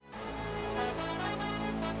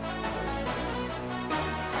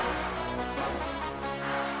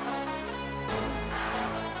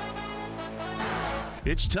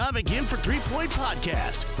It's time again for 3 Point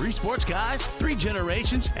Podcast. 3 sports guys, 3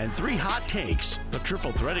 generations, and 3 hot takes. The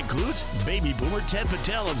triple threat includes baby boomer Ted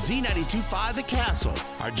Patel of Z92.5 The Castle.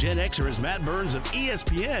 Our Gen Xer is Matt Burns of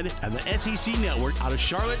ESPN and the SEC Network out of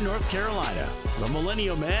Charlotte, North Carolina. The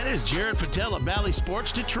millennial man is Jared Patel of Bally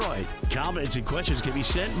Sports Detroit. Comments and questions can be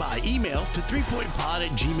sent by email to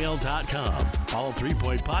 3pointpod@gmail.com. Follow 3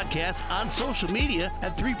 Point Podcast on social media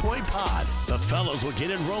at 3 Point Pod. The fellows will get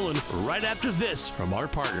it rolling right after this from our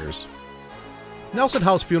partners. Nelson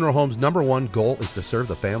House Funeral Home's #1 goal is to serve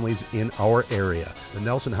the families in our area. The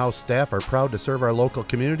Nelson House staff are proud to serve our local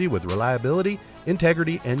community with reliability,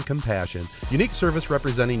 integrity, and compassion. Unique service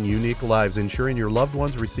representing unique lives, ensuring your loved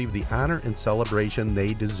ones receive the honor and celebration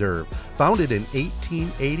they deserve. Founded in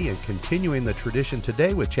 1880 and continuing the tradition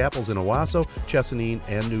today with chapels in Owasso, Chesaning,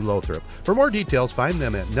 and New Lothrop. For more details, find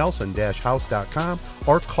them at nelson-house.com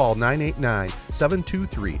or call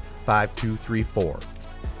 989-723-5234.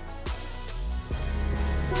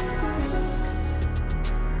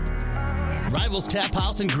 Rivals Tap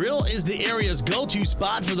House and Grill is the area's go-to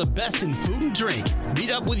spot for the best in food and drink. Meet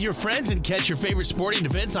up with your friends and catch your favorite sporting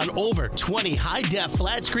events on over 20 high-def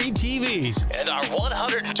flat-screen TVs and our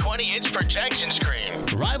 120-inch projection screen.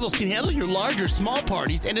 Rivals can handle your large or small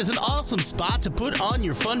parties and is an awesome spot to put on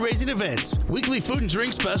your fundraising events. Weekly food and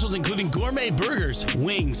drink specials including gourmet burgers,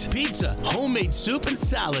 wings, pizza, homemade soup, and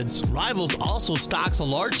salads. Rivals also stocks a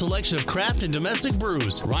large selection of craft and domestic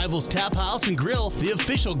brews. Rivals Tap House and Grill, the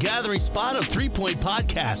official gathering spot of 3 Point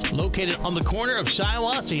Podcast, located on the corner of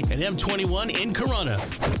Shiawassee and M21 in Corunna.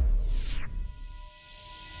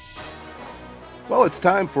 Well, it's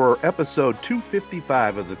time for episode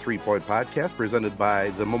 255 of the 3 Point Podcast, presented by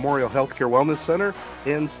the Memorial Healthcare Wellness Center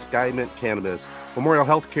and SkyMint Cannabis. Memorial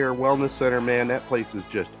Healthcare Wellness Center, man, that place is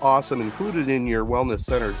just awesome. Included in your Wellness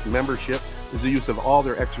Center membership is the use of all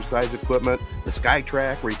their exercise equipment, the Sky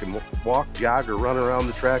Track, where you can walk, jog, or run around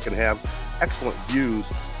the track and have excellent views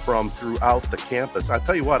from throughout the campus. I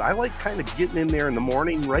tell you what, I like kind of getting in there in the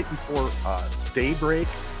morning right before daybreak.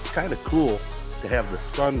 Kind of cool to have the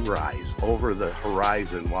sunrise over the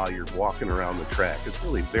horizon while you're walking around the track. It's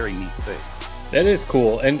really a very neat thing. That is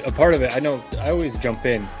cool. And a part of it, I know I always jump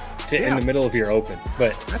in in the middle of your open,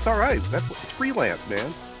 but that's all right. It's freelance,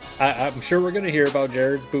 man. I'm sure we're going to hear about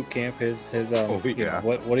Jared's boot camp, his you know,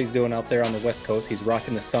 what he's doing out there on the West Coast. He's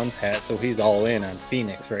rocking the Suns hat, so he's all in on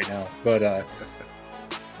Phoenix right now. But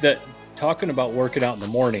talking about working out in the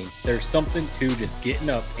morning, there's something to just getting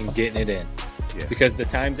up and getting it in. Yeah. Because the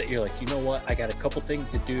times that you're like, you know what, I got a couple things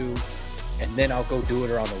to do, and then I'll go do it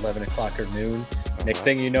around 11 o'clock or noon. Next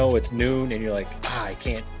thing you know, it's noon, and you're like, I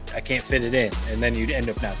can't fit it in, and then you'd end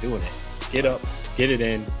up not doing it. Get up, get it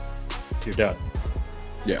in, you're done.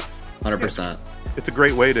 Yeah, 100%. It's a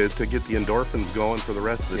great way to get the endorphins going for the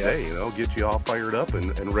rest of the day, you know, get you all fired up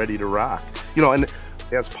and ready to rock. You know, and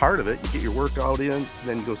as part of it, you get your workout in,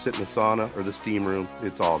 then you go sit in the sauna or the steam room.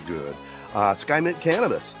 It's all good. SkyMint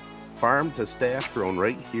Cannabis, farm to stash, grown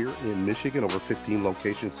right here in Michigan, over 15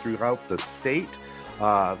 locations throughout the state.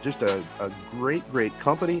 Just a great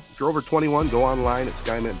company. If you're over 21, go online at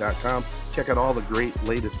skymint.com. Check out all the great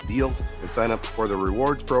latest deals and sign up for the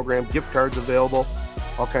rewards program. Gift cards available,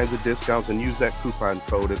 all kinds of discounts, and use that coupon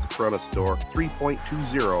code at the front of store,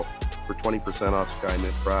 3.20 for 20% off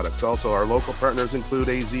SkyMint products. Also, our local partners include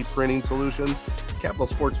AZ Printing Solutions, Capital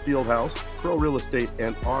Sports Fieldhouse, Crow Real Estate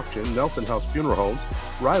and Auction, Nelson House Funeral Homes,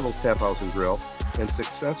 Rivals Tap House and Grill, and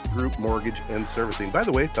Success Group Mortgage and Servicing. By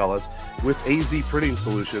the way, fellas, with AZ Printing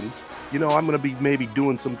Solutions, you know, I'm going to be maybe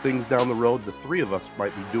doing some things down the road. The three of us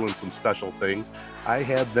might be doing some special things. I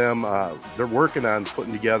had them, they're working on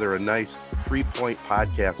putting together a nice 3 Point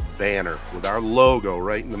Podcast banner with our logo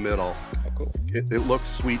right in the middle. Cool. It looks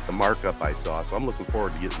sweet, the markup I saw, so I'm looking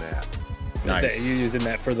forward to getting that. Nice. Are you using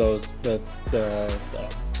that for those the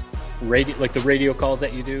radio, like the radio calls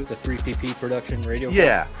that you do, the 3PP production radio calls?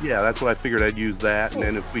 Yeah, that's what I figured. I'd use that, and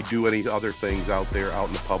then if we do any other things out there, out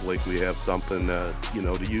in the public, we have something, to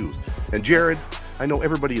use. And Jared, I know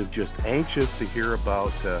everybody is just anxious to hear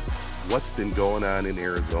about what's been going on in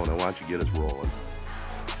Arizona. Why don't you get us rolling?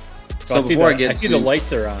 So I see the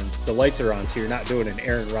lights are on. The lights are on, so you're not doing an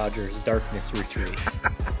Aaron Rodgers darkness retreat.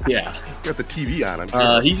 Yeah, got the TV on. I'm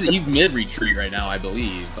sure. He's mid retreat right now, I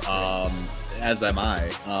believe. As am I.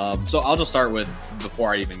 So I'll just start with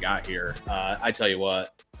before I even got here. I tell you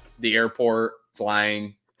what, the airport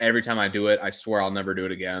flying. Every time I do it, I swear I'll never do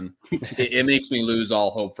it again. It makes me lose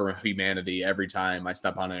all hope for humanity every time I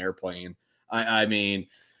step on an airplane. I mean,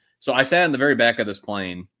 so I sat in the very back of this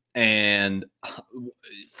plane. And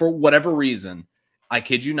for whatever reason, I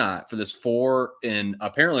kid you not, for this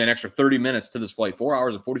apparently an extra 30 minutes to this flight, 4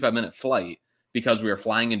 hours and 45-minute flight, because we were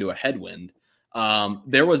flying into a headwind.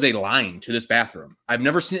 There was a line to this bathroom. I've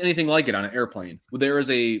never seen anything like it on an airplane. There is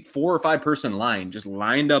a 4 or 5 person line just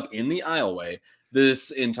lined up in the aisleway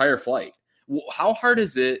this entire flight. How hard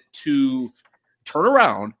is it to turn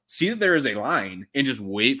around, see that there is a line, and just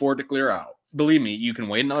wait for it to clear out? Believe me, you can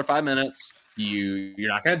wait another 5 minutes. You're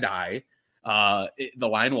not going to die. The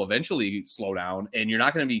line will eventually slow down, and you're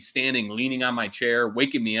not going to be standing, leaning on my chair,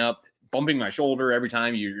 waking me up, bumping my shoulder every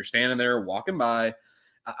time you're standing there, walking by.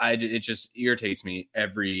 It just irritates me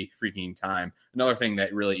every freaking time. Another thing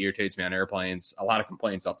that really irritates me on airplanes, a lot of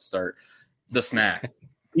complaints off the start, the snack.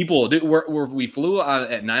 People, we flew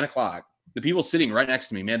on at 9 o'clock. The people sitting right next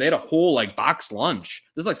to me, man, they had a whole like boxed lunch.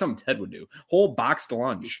 This is like something Ted would do. Whole boxed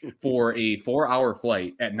lunch for a 4-hour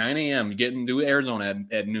flight at 9 a.m. getting to Arizona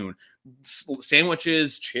at noon.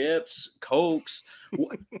 Sandwiches, chips, Cokes.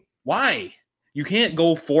 Why? You can't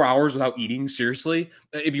go 4 hours without eating. Seriously,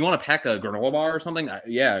 if you want to pack a granola bar or something,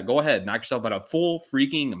 yeah, go ahead, knock yourself out a full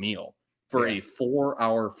freaking meal for a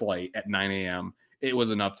 4-hour flight at 9 a.m. It was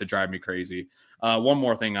enough to drive me crazy. One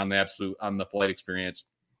more thing on the flight experience.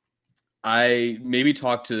 I maybe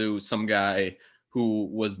talked to some guy who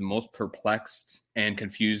was the most perplexed and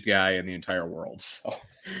confused guy in the entire world.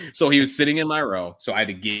 So he was sitting in my row. So I had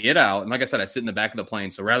to get out. And like I said, I sit in the back of the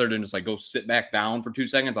plane. So rather than just like go sit back down for 2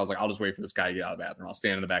 seconds, I was like, I'll just wait for this guy to get out of the bathroom. I'll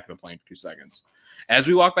stand in the back of the plane for 2 seconds. As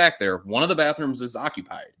we walk back there, one of the bathrooms is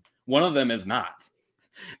occupied. One of them is not.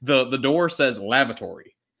 The door says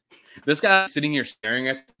lavatory. This guy sitting here staring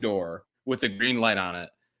at the door with the green light on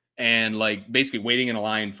it and like basically waiting in a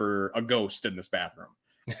line for a ghost in this bathroom.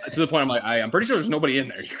 To the point I'm like, I'm pretty sure there's nobody in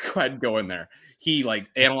there. You go ahead and go in there. He like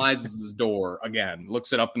analyzes this door again,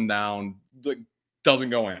 looks it up and down, like,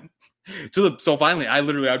 doesn't go in. So finally, I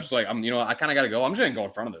was just like, I kind of got to go. I'm just gonna go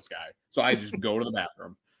in front of this guy. So I just go to the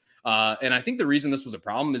bathroom. And I think the reason this was a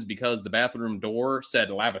problem is because the bathroom door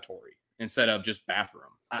said lavatory instead of just bathroom.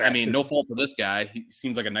 I mean, no fault for this guy. He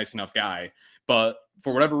seems like a nice enough guy, but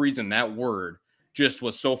for whatever reason, that word just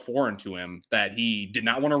was so foreign to him that he did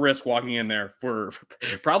not want to risk walking in there for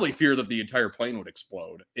probably fear that the entire plane would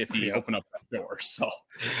explode if he opened up that door. So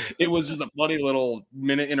it was just a funny little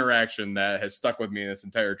minute interaction that has stuck with me this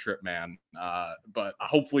entire trip, man. But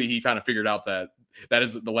hopefully he kind of figured out that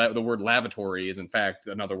is the word lavatory is in fact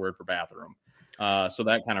another word for bathroom. So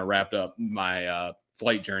that kind of wrapped up my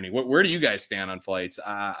flight journey. Where do you guys stand on flights?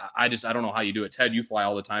 I don't know how you do it. Ted, you fly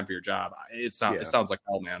all the time for your job. It sounds like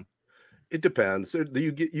hell, man. It depends.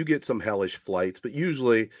 You get some hellish flights, but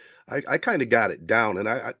usually I kind of got it down, and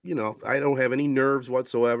I don't have any nerves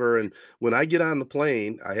whatsoever. And when I get on the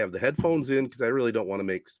plane, I have the headphones in because I really don't want to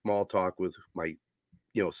make small talk with my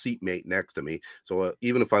seatmate next to me. So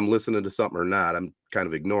even if I'm listening to something or not, I'm kind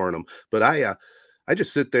of ignoring them. But I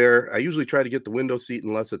just sit there. I usually try to get the window seat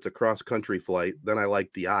unless it's a cross country flight. Then I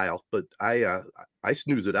like the aisle, but I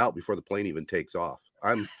snooze it out before the plane even takes off.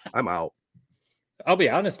 I'm out. I'll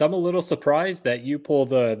be honest, I'm a little surprised that you pull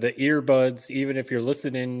the earbuds, even if you're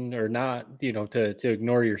listening or not, to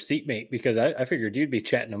ignore your seatmate, because I figured you'd be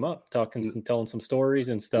chatting them up, talking and telling some stories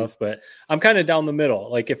and stuff. But I'm kind of down the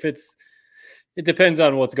middle. Like it depends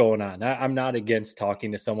on what's going on. I'm not against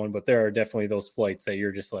talking to someone, but there are definitely those flights that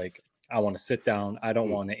you're just like, I want to sit down. I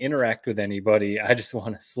don't want to interact with anybody. I just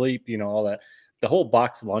want to sleep, all that. The whole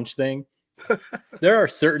box lunch thing. There are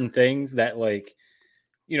certain things that like,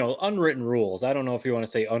 unwritten rules. I don't know if you want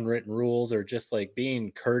to say unwritten rules or just like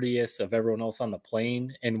being courteous of everyone else on the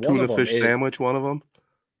plane. And tuna fish sandwich, one of them.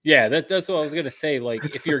 Yeah, that's what I was gonna say.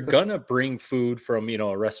 Like, if you're gonna bring food from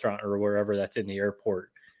a restaurant or wherever that's in the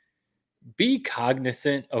airport, be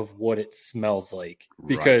cognizant of what it smells like,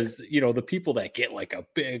 because the people that get like a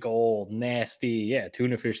big old nasty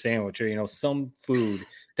tuna fish sandwich or some food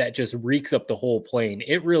that just reeks up the whole plane.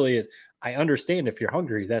 It really is. I understand if you're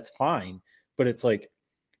hungry, that's fine, but it's like,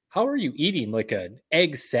 how are you eating like an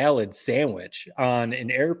egg salad sandwich on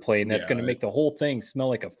an airplane that's going to make the whole thing smell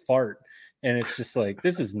like a fart? And it's just like,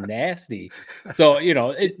 this is nasty. So,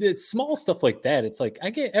 it's small stuff like that. It's like, I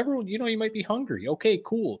get everyone, you might be hungry. Okay,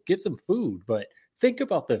 cool. Get some food. But think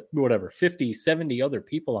about the 50, 70 other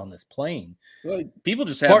people on this plane. Well, people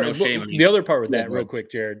just have no shame. The other part with that, real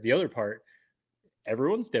quick, Jared, the other part,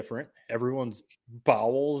 everyone's different. Everyone's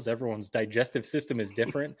bowels, everyone's digestive system is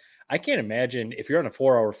different. I can't imagine if you're on a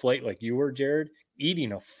 4-hour flight like you were, Jared,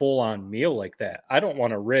 eating a full-on meal like that. I don't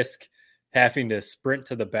want to risk having to sprint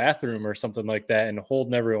to the bathroom or something like that and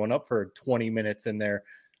holding everyone up for 20 minutes in there.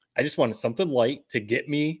 I just wanted something light to get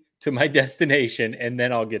me to my destination, and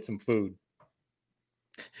then I'll get some food.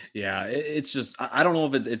 Yeah, it's just I don't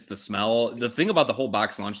know if it's the smell. The thing about the whole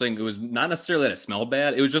box lunch thing, it was not necessarily that it smelled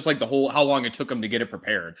bad. It was just like the whole how long it took them to get it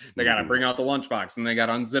prepared. They got to bring out the lunchbox and they got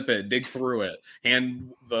to unzip it, dig through it,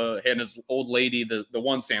 hand his old lady the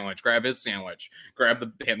one sandwich, grab his sandwich,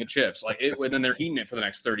 hand the chips, like it, and then they're eating it for the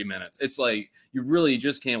next 30 minutes. It's like you really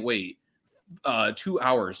just can't wait 2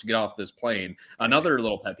 hours to get off this plane. Another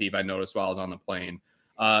little pet peeve I noticed while I was on the plane.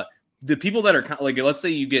 The people that are like, let's say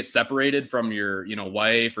you get separated from your,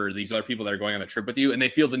 wife or these other people that are going on the trip with you, and they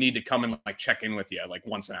feel the need to come and like check in with you like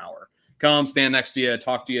once an hour. Come stand next to you,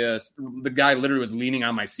 talk to you. The guy literally was leaning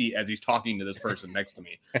on my seat as he's talking to this person next to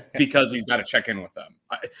me because he's got to check in with them.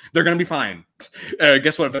 They're going to be fine.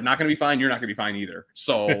 Guess what? If they're not going to be fine, you're not going to be fine either.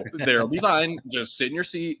 So they'll be fine. Just sit in your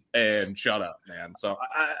seat and shut up, man. So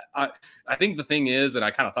I think the thing is, and I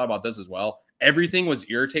kind of thought about this as well, everything was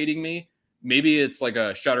irritating me. Maybe it's like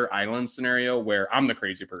a Shutter Island scenario where I'm the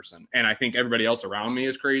crazy person and I think everybody else around me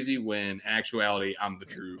is crazy when in actuality I'm the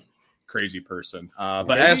true crazy person.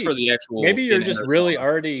 But as for the actual, maybe you're just really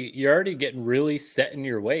already getting really set in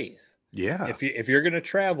your ways. Yeah. If you're going to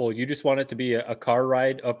travel, you just want it to be a car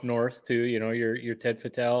ride up north to, your Ted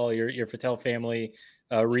Fattel, your Fattel family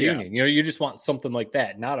reunion. Yeah. You just want something like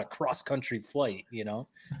that, not a cross country flight, Well,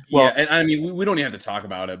 yeah, and I mean, we don't even have to talk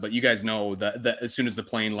about it, but you guys know that as soon as the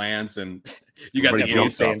plane lands and you got the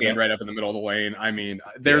police stand right up in the middle of the lane, I mean,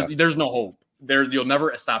 there's no hope. You'll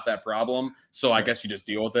never stop that problem. So I guess you just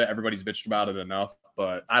deal with it. Everybody's bitched about it enough,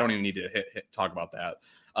 but I don't even need to talk about that.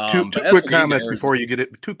 Two quick comments before you get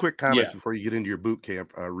into your boot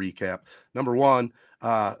camp recap. Number one,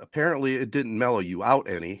 apparently it didn't mellow you out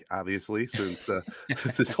any, obviously, since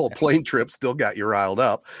this whole plane trip still got you riled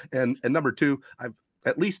up. And number two, I've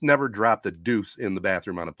at least never dropped a deuce in the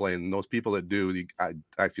bathroom on a plane. And those people that do,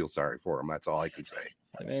 I feel sorry for them. That's all I can say.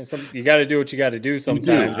 I mean, you got to do what you got to do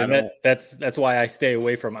sometimes, and that's why I stay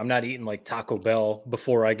away from. I'm not eating like Taco Bell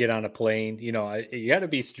before I get on a plane. You got to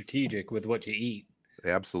be strategic with what you eat.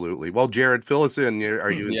 Absolutely. Well, Jared, fill us in.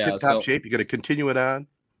 Are you in tip-top shape? You got to continue it on?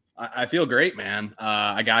 I feel great, man.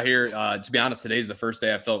 I got here. To be honest, today's the first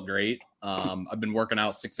day I felt great. I've been working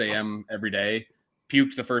out 6 a.m. every day.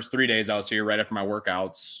 Puked the first 3 days I was here right after my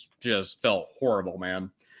workouts. Just felt horrible,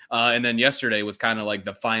 man. And then yesterday was kind of like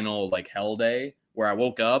the final like hell day where I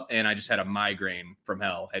woke up and I just had a migraine from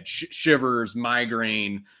hell. Had shivers,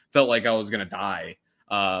 migraine, felt like I was going to die.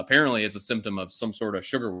 Apparently it's a symptom of some sort of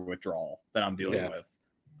sugar withdrawal that I'm dealing with.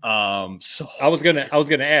 So I was gonna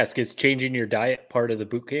ask, is changing your diet part of the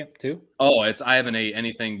boot camp too? Oh, I haven't ate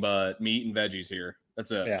anything but meat and veggies here.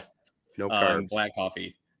 That's it. Yeah. No carbs. Black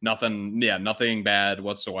coffee. Nothing bad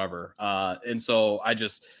whatsoever. And so I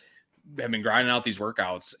just have been grinding out these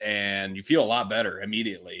workouts and you feel a lot better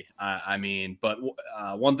immediately. I mean, but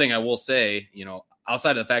one thing I will say,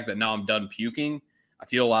 outside of the fact that now I'm done puking, I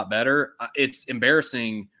feel a lot better. It's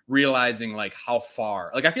embarrassing realizing like how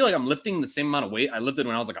far, like I feel like I'm lifting the same amount of weight I lifted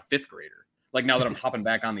when I was like a fifth grader. Like now that I'm hopping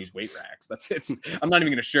back on these weight racks, I'm not even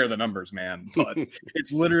going to share the numbers, man, but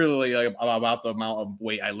it's literally like about the amount of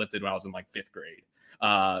weight I lifted when I was in like fifth grade.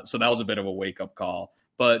 So that was a bit of a wake up call,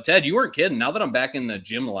 but Ted, you weren't kidding. Now that I'm back in the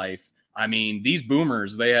gym life, I mean, these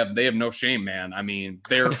boomers, they have no shame, man. I mean,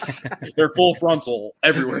 they're full frontal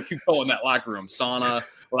everywhere you go in that locker room, sauna,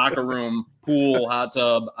 locker room, pool, hot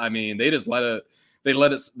tub. I mean, they just let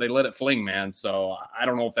it fling, man. So I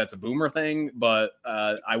don't know if that's a boomer thing, but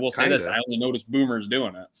I will say this: I only noticed boomers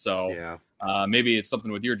doing it. So maybe it's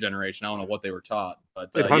something with your generation. I don't know what they were taught,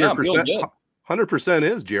 but 100%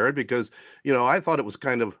 is, Jared, because I thought it was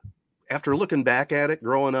kind of. After looking back at it,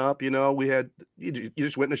 growing up, you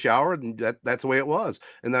just went in the shower and that's the way it was.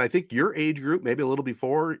 And then I think your age group, maybe a little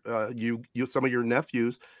before you some of your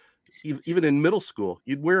nephews, even in middle school,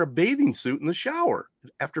 you'd wear a bathing suit in the shower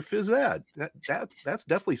after phys ed. That's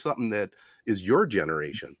definitely something that is your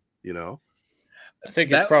generation, I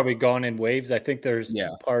think it's probably gone in waves. I think there's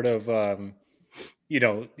part of,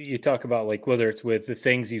 you talk about like whether it's with the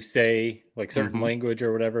things you say, like certain language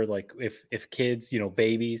or whatever, like if kids,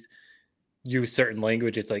 babies use certain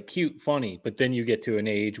language, it's like cute, funny, but then you get to an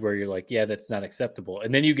age where you're like, yeah, that's not acceptable.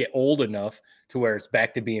 And then you get old enough to where it's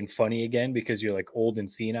back to being funny again because you're like old and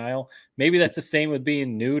senile. Maybe that's the same with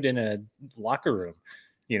being nude in a locker room.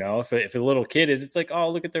 If a little kid is, it's like, oh,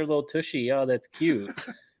 look at their little tushy. Oh, that's cute.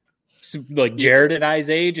 So, like Jared and I's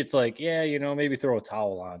age, it's like, yeah, maybe throw a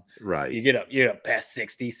towel on. Right. You get up past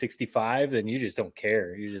 60, 65, then you just don't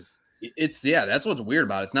care. That's what's weird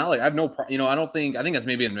about it. It's not like I've I think that's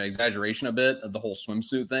maybe an exaggeration a bit of the whole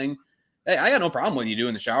swimsuit thing. Hey, I got no problem with you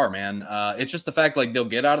doing the shower, man. It's just the fact like they'll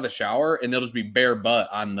get out of the shower and they'll just be bare butt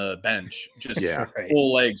on the bench, just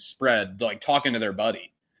full legs spread, like talking to their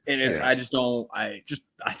buddy. It is. Yeah. I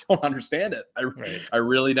don't understand it. I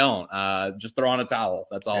really don't. Just throw on a towel.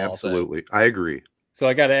 That's all. Absolutely. I agree. So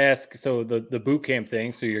I got to ask, so the boot camp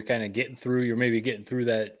thing, so you're kind of you're maybe getting through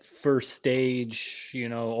that first stage,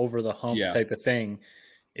 over the hump type of thing.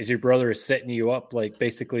 Is your brother setting you up like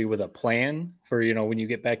basically with a plan for, when you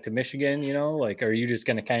get back to Michigan, like, are you just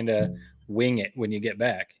going to kind of wing it when you get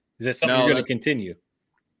back? Is that something you're going to continue?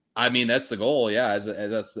 I mean, that's the goal. Yeah.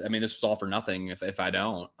 This was all for nothing if I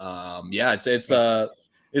don't.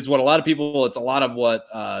 It's what a lot of people, it's a lot of what,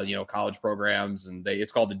 college programs and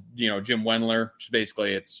it's called the, Jim Wendler, which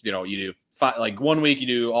basically it's, you do 5, like 1 week you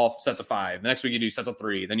do all sets of 5, the next week you do sets of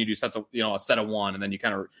 3, then you do sets of, a set of 1, and then you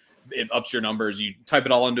kind of, it ups your numbers. You type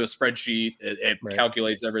it all into a spreadsheet. It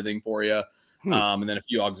calculates everything for you. And then a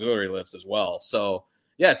few auxiliary lifts as well. So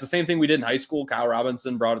yeah, it's the same thing we did in high school. Kyle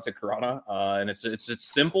Robinson brought it to Corona, and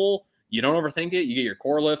it's simple. You don't overthink it. You get your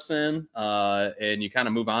core lifts in, and you kind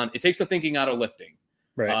of move on. It takes the thinking out of lifting.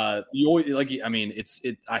 Right. You always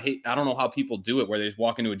I don't know how people do it where they just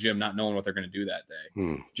walk into a gym not knowing what they're going to do that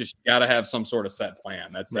day. Just got to have some sort of set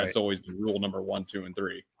plan. That's always been rule number 1, 2, and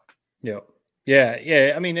 3. Yep.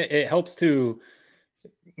 Yeah. I mean, it helps to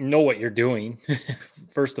know what you're doing.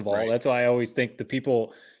 First of all, that's why I always think the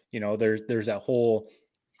people, there's that whole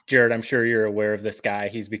Jared. I'm sure you're aware of this guy.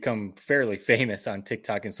 He's become fairly famous on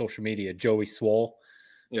TikTok and social media. Joey Swole.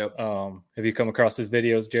 Yep. Have you come across his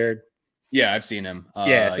videos, Jared? Yeah, I've seen him.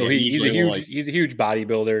 So he's a huge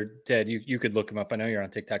bodybuilder. Ted, you could look him up. I know you're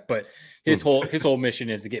on TikTok, but his whole mission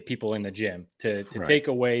is to get people in the gym to take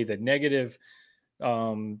away the negative,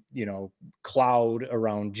 cloud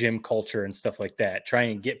around gym culture and stuff like that. Try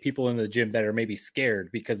and get people in the gym that are maybe scared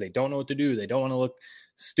because they don't know what to do. They don't want to look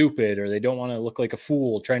stupid, or they don't want to look like a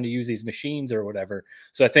fool trying to use these machines or whatever.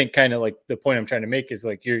 So I think kind of like the point I'm trying to make is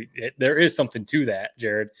like there is something to that,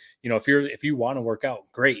 Jared. If you want to work out,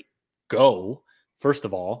 great. Go first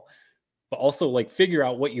of all, but also like figure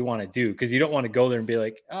out what you want to do, because you don't want to go there and be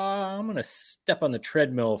like, I'm going to step on the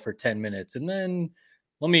treadmill for 10 minutes and then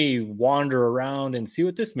let me wander around and see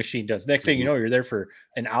what this machine does. Next thing you know, you're there for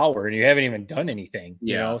an hour and you haven't even done anything,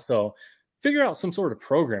 So figure out some sort of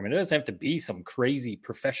program. And it doesn't have to be some crazy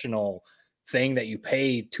professional thing that you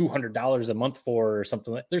pay $200 a month for or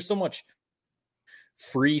something. There's so much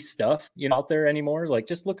free stuff, out there anymore. Like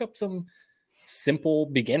just look up some simple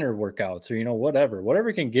beginner workouts or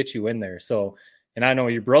whatever can get you in there. So, and I know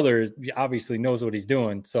your brother obviously knows what he's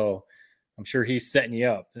doing, so I'm sure he's setting you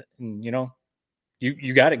up, and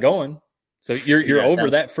you got it going. So you're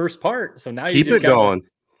over that first part, so now you just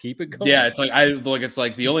keep it going. Yeah, it's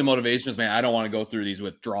like the only motivation is, man, I don't want to go through these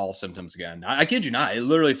withdrawal symptoms again. I kid you not, it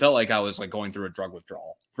literally felt like I was like going through a drug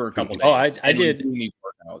withdrawal for a couple days. I did doing these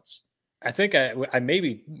workouts. I think I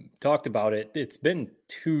maybe talked about it. It's been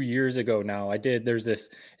 2 years ago now. There's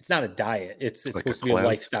this, it's not a diet. It's like supposed to be a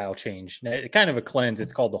lifestyle change. Kind of a cleanse.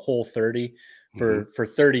 It's called the Whole30. For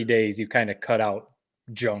 30 days, you kind of cut out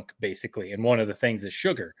junk basically. And one of the things is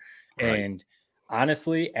sugar. Right. And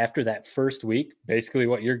honestly, after that first week, basically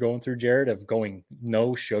what you're going through, Jared, of going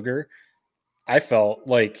no sugar, I felt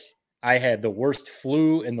like I had the worst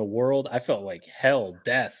flu in the world. I felt like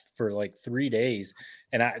death for like 3 days.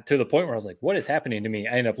 And to the point where I was like, what is happening to me?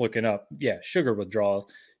 I ended up looking up. Yeah, sugar withdrawal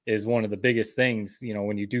is one of the biggest things,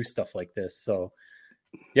 when you do stuff like this. So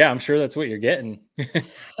yeah, I'm sure that's what you're getting.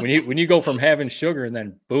 when you go from having sugar and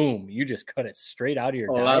then boom, you just cut it straight out of your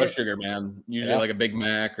diet. A lot of sugar, man. Usually like a Big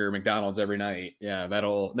Mac or McDonald's every night. Yeah,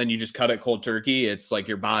 then you just cut it cold turkey. It's like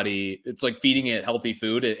your body, it's like feeding it healthy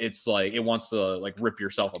food. It's like it wants to like rip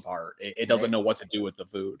yourself apart. It doesn't know what to do with the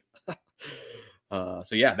food.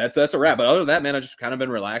 So yeah, that's a wrap. But other than that, man, I've just kind of been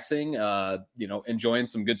relaxing, enjoying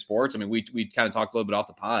some good sports. I mean, we kind of talked a little bit off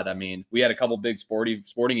the pod. I mean, we had a couple big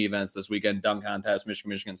sporting events this weekend: dunk contest,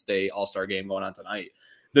 Michigan State All-Star game going on tonight.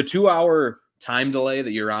 The 2-hour time delay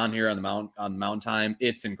that you're on here on the mountain time,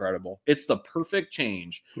 it's incredible. It's the perfect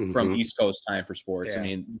change from East Coast time for sports. Yeah. I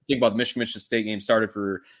mean, think about the Michigan State game started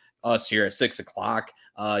for us here at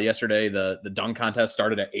 6:00 yesterday. The dunk contest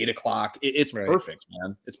started at 8:00. It's perfect,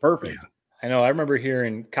 man. It's perfect. Yeah. I know. I remember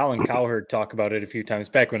hearing Colin Cowherd talk about it a few times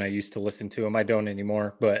back when I used to listen to him. I don't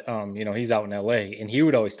anymore, but he's out in LA, and he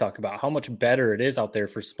would always talk about how much better it is out there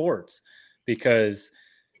for sports because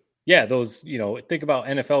those, think about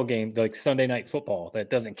NFL game, like Sunday Night Football that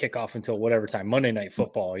doesn't kick off until whatever time, Monday Night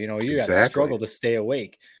Football, you got to struggle to stay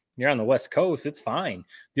awake. You're on the West Coast. It's fine.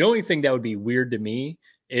 The only thing that would be weird to me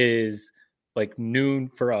is like noon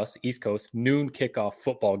for us, East Coast, noon kickoff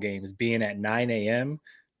football games being at 9 a.m.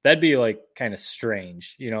 That'd be like kind of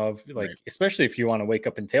strange, especially if you want to wake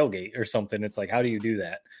up and tailgate or something. It's like, how do you do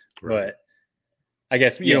that? Right. But I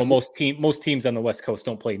guess, you know, most teams on the West Coast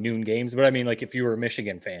don't play noon games, but I mean, like if you were a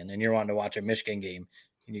Michigan fan and you're wanting to watch a Michigan game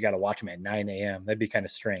and you got to watch them at 9 a.m., that'd be kind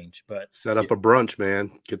of strange. But set up a brunch, man.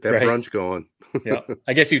 Get that brunch going. Yeah,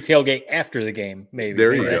 I guess you tailgate after the game, maybe.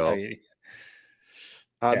 There you go.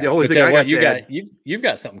 The only thing Ted, you've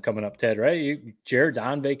got something coming up, Ted, right? Jared's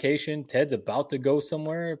on vacation. Ted's about to go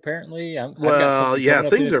somewhere, apparently.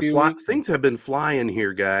 Things have been flying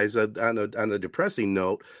here, guys. On a depressing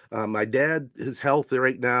note, my dad, his health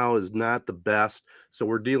right now is not the best, so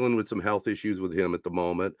we're dealing with some health issues with him at the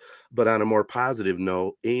moment. But on a more positive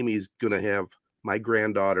note, Amy's going to have my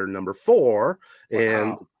granddaughter number 4,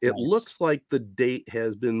 and it looks like the date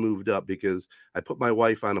has been moved up because I put my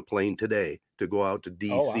wife on a plane today to go out to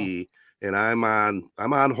DC, and I'm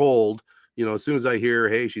on hold. You know, as soon as I hear,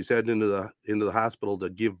 hey, she's heading into the hospital to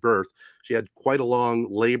give birth. She had quite a long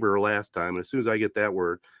labor last time, and as soon as I get that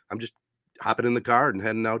word, I'm just hopping in the car and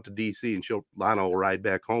heading out to DC, and Lana will ride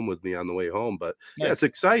back home with me on the way home. But yeah, it's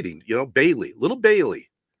exciting. You know, little Bailey.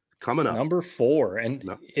 Coming up, number 4, and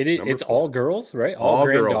it's 4. All girls, right? All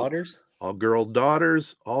granddaughters, all girl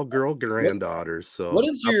daughters, all girl granddaughters. So, what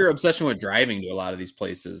is your obsession with driving to a lot of these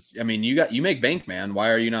places? I mean, you make bank, man.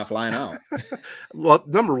 Why are you not flying out? Well,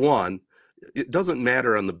 number one, it doesn't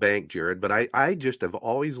matter on the bank, Jared, but I just have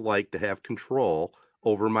always liked to have control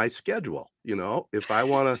over my schedule. You know, if I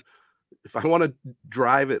want to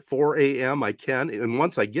drive at 4 a.m., I can, and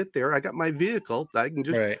once I get there, I got my vehicle. I can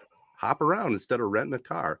just hop around instead of renting a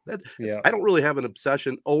car. I don't really have an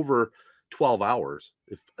obsession over 12 hours.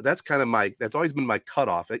 That's always been my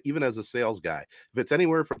cutoff, even as a sales guy. If it's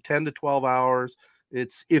anywhere from 10 to 12 hours,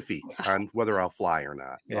 it's iffy on whether I'll fly or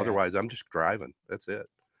not. Yeah. Otherwise, I'm just driving. That's it.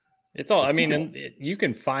 It's all, I mean, and you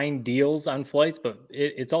can find deals on flights, but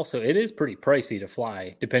it is pretty pricey to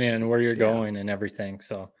fly depending on where you're going and everything.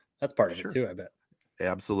 So that's part of it too, I bet.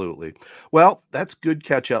 Absolutely. Well, that's good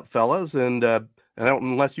catch up, fellas. And,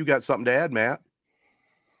 unless you got something to add, Matt.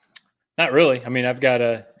 Not really. I mean,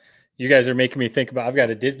 you guys are making me think about, I've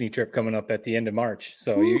got a Disney trip coming up at the end of March.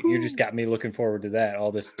 So you just got me looking forward to that.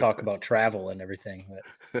 All this talk about travel and everything.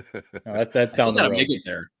 But, that's down the road. Make it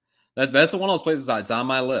there. That's one of those places it's on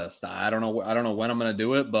my list. I don't know when I'm going to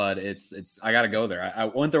do it, but I got to go there. I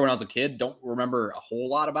went there when I was a kid. Don't remember a whole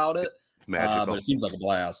lot about it. It's magical. But it seems like a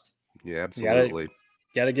blast. Yeah, absolutely.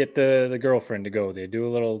 Got to get the girlfriend to go there. Do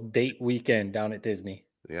a little date weekend down at Disney.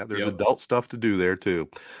 Yeah, there's adult stuff to do there too.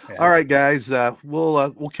 Yeah. All right, guys,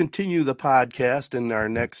 we'll continue the podcast, and our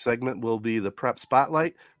next segment will be the Prep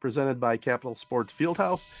Spotlight presented by Capital Sports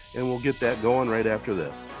Fieldhouse, and we'll get that going right after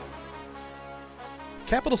this.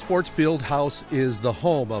 Capital Sports Fieldhouse is the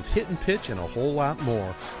home of hit and pitch and a whole lot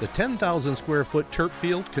more. The 10,000 square foot turf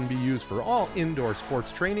field can be used for all indoor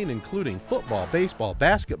sports training, including football, baseball,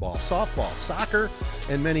 basketball, softball, soccer,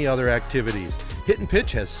 and many other activities. Hit and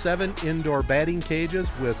Pitch has 7 indoor batting cages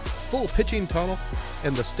with full pitching tunnel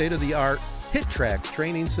and the state-of-the-art HitTrax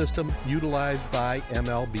training system utilized by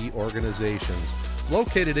MLB organizations.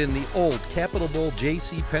 Located in the old Capitol Bowl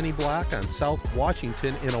J.C. Penney block on South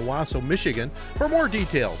Washington in Owasso, Michigan. For more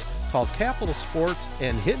details, call Capital Sports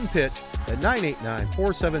and Hit and Pitch at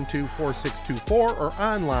 989-472-4624 or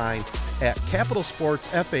online at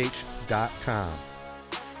capitalsportsfh.com.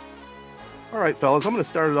 All right, fellas, I'm going to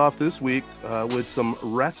start it off this week with some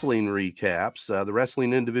wrestling recaps. The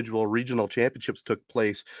Wrestling Individual Regional Championships took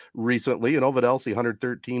place recently, and Ovid Elsie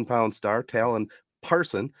 113-pound star Talon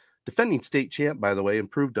Parson, defending state champ, by the way,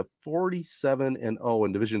 improved to 47-0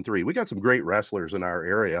 in Division III. We got some great wrestlers in our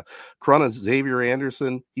area. Corunna's Xavier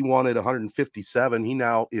Anderson, he won at 157. He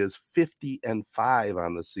now is 50-5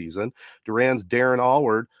 on the season. Duran's Darren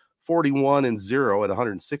Allward, 41-0 at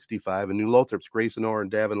 165. And New Lothrop's Grayson Orr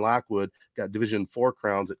and Davin Lockwood got Division IV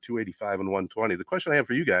crowns at 285 and 120. The question I have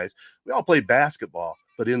for you guys, we all played basketball,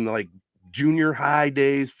 but in like junior high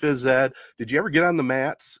days, phys ed, did you ever get on the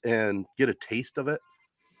mats and get a taste of it?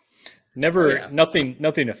 Never,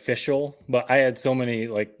 nothing official, but I had so many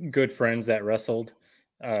like good friends that wrestled.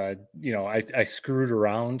 I screwed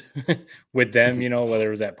around with them, whether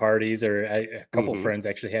it was at parties or a couple friends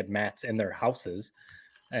actually had mats in their houses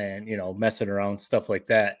and, messing around, stuff like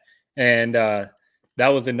that. And that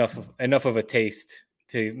was enough of a taste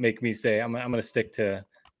to make me say, I'm going to stick to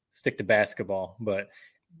basketball. But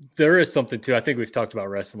there is something to, I think we've talked about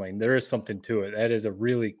wrestling. There is something to it. That is a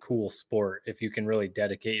really cool sport if you can really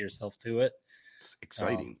dedicate yourself to it. It's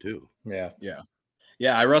exciting too. Yeah.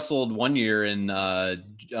 I wrestled one year in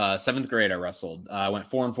 7th grade. I wrestled. I went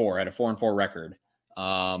 4-4. I had a 4-4 record.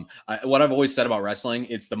 What I've always said about wrestling,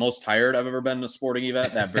 it's the most tired I've ever been in a sporting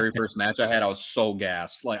event. That very first match I had, I was so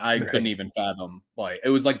gassed. Like I couldn't even fathom. Like it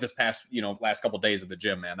was like this past, last couple of days at the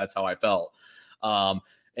gym, man. That's how I felt.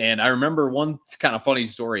 And I remember one kind of funny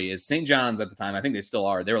story is St. John's at the time, I think they still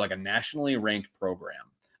are, they were like a nationally ranked program.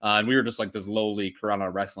 And we were just like this lowly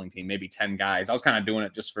Corunna wrestling team, maybe 10 guys. I was kind of doing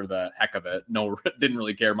it just for the heck of it. No, didn't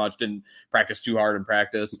really care much, didn't practice too hard in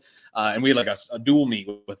practice. And we had like a dual meet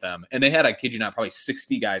with them. And they had, I kid you not, probably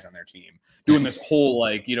 60 guys on their team doing this whole,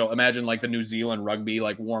 like, you know, imagine like the New Zealand rugby,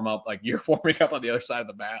 like warm up, like you're warming up on the other side of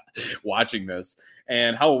the mat watching this.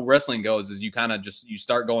 And how wrestling goes is you kind of just, you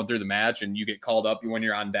start going through the match and you get called up when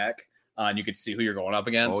you're on deck. And you could see who you're going up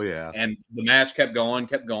against. Oh, yeah. And the match kept going.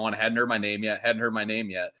 I hadn't heard my name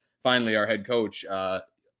yet. Finally, our head coach,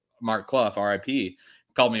 Mark Clough, RIP,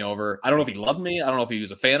 called me over. I don't know if he loved me. I don't know if he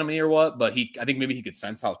was a fan of me or what, but I think maybe he could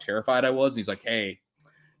sense how terrified I was. And he's like, hey,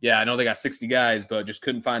 yeah, I know they got 60 guys, but just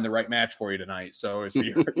couldn't find the right match for you tonight. So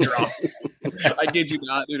you're off. I kid you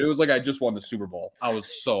not, dude. It was like I just won the Super Bowl. I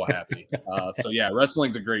was so happy. So, yeah,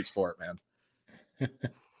 wrestling's a great sport, man.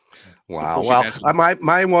 Wow. Well,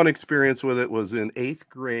 my one experience with it was in 8th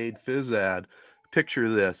grade phys ed. Picture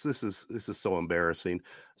this. This is so embarrassing.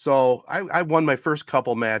 So I won my first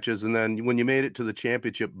couple matches, and then when you made it to the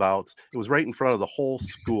championship bouts, it was right in front of the whole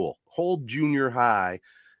school, whole junior high.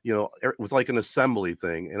 You know, it was like an assembly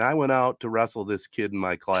thing. And I went out to wrestle this kid in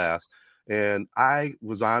my class, and I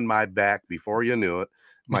was on my back before you knew it.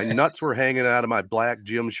 My nuts were hanging out of my black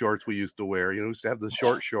gym shorts we used to wear. You know, we used to have the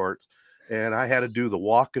short shorts. And I had to do the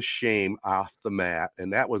walk of shame off the mat.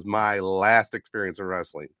 And that was my last experience of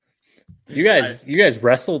wrestling. You guys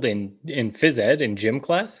wrestled in phys ed in gym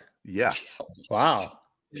class? Yes. Wow.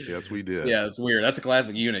 Yes, we did. Yeah, it's weird. That's a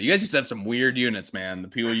classic unit. You guys used to have some weird units, man.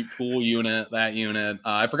 The pool unit, that unit.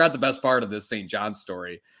 I forgot the best part of this St. John's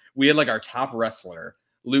story. We had like our top wrestler,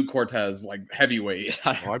 Luke Cortez, like heavyweight.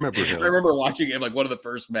 I remember him. I remember watching him like one of the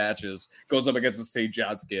first matches, goes up against the St.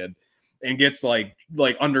 John's kid and gets like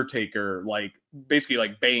Undertaker, like basically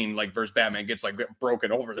like Bane, like versus Batman, gets like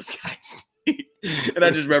broken over this guy's knee. And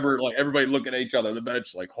I just remember like everybody looking at each other on the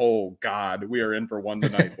bench, like, oh God, we are in for one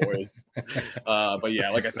tonight, boys. But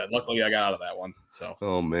yeah, like I said, luckily I got out of that one.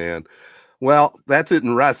 So man. Well, that's it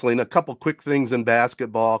in wrestling. A couple quick things in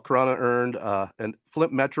basketball. Corunna earned an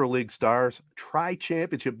Flint Metro League Stars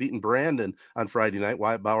tri-championship, beating Brandon on Friday night.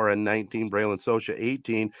 Wyatt Bauer had 19, Braylon Socha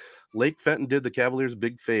 18. Lake Fenton did the Cavaliers a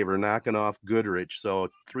big favor, knocking off Goodrich. So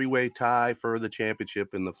 3-way tie for the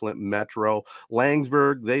championship in the Flint Metro.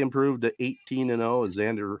 Langsburg, they improved to 18-0 as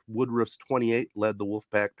Xander Woodruff's 28 led the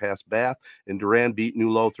Wolfpack past Bath. And Durand beat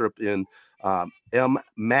New Lothrop in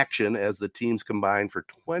M-Maction as the teams combined for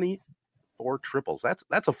 24 triples.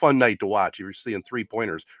 That's a fun night to watch. You're seeing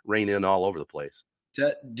 3-pointers rain in all over the place.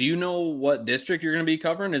 Do you know what district you're going to be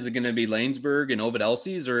covering? Is it going to be Lanesburg and Ovid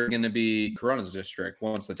Elsie's, or going to be Corunna's district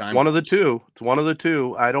once the time? One of the two. It's one of the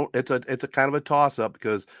two. It's a kind of a toss up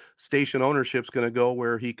because station ownership's going to go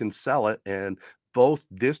where he can sell it, and both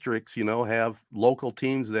districts, you know, have local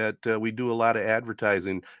teams that we do a lot of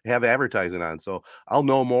advertising on. So I'll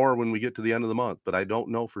know more when we get to the end of the month, but I don't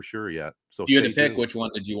know for sure yet. So you had to pick which one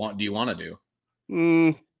do you want to do?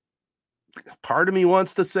 Part of me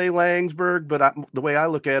wants to say Langsburg, but the way I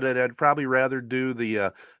look at it, I'd probably rather do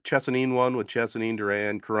the Chesaning one with Chesaning,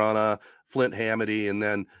 Durand, Corunna, Flint, Hamady, and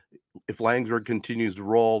then if Langsburg continues to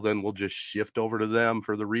roll, then we'll just shift over to them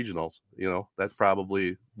for the regionals. You know, that's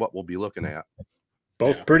probably what we'll be looking at.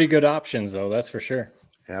 Both pretty good options, though, that's for sure.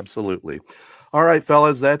 Absolutely. All right,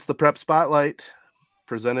 fellas, that's the Prep Spotlight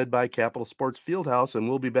presented by Capital Sports Fieldhouse, and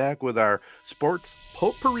we'll be back with our sports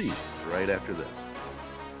potpourri right after this.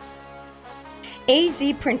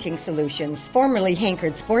 AZ Printing Solutions, formerly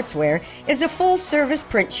Hankard Sportswear, is a full-service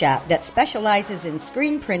print shop that specializes in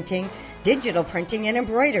screen printing, digital printing, and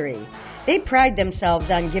embroidery. They pride themselves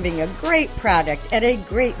on giving a great product at a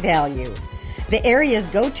great value. The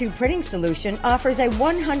area's go-to printing solution offers a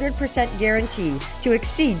 100% guarantee to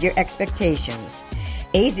exceed your expectations.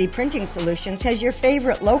 AZ Printing Solutions has your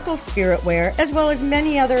favorite local spirit wear as well as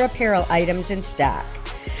many other apparel items in stock.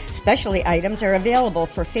 Specialty items are available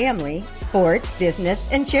for family, sports, business,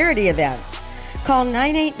 and charity events. Call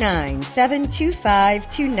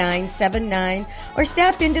 989-725-2979 or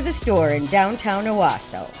stop into the store in downtown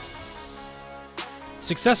Owasso.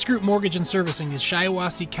 Success Group Mortgage and Servicing is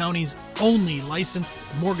Shiawassee County's only licensed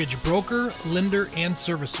mortgage broker, lender, and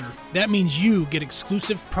servicer. That means you get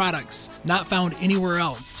exclusive products not found anywhere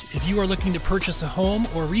else. If you are looking to purchase a home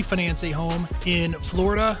or refinance a home in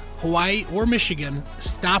Florida, Hawaii, or Michigan,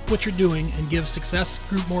 stop what you're doing and give Success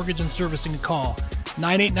Group Mortgage and Servicing a call.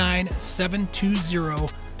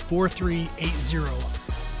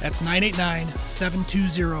 989-720-4380. That's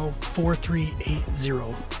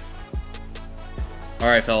 989-720-4380. All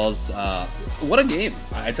right, fellas. What a game.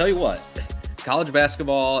 I tell you what, college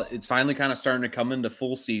basketball, it's finally kind of starting to come into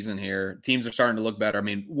full season here. Teams are starting to look better. I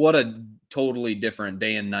mean, what a totally different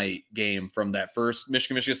day and night game from that first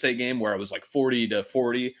Michigan State game where it was like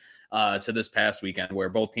 40-40 to this past weekend where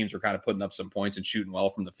both teams were kind of putting up some points and shooting well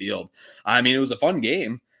from the field. I mean, it was a fun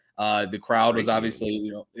game. The crowd was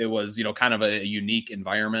obviously, it was, kind of a unique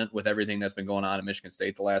environment with everything that's been going on at Michigan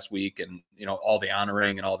State the last week and, all the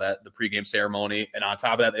honoring and all that, the pregame ceremony. And on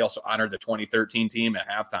top of that, they also honored the 2013 team at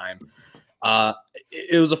halftime.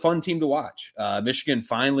 It was a fun team to watch. Michigan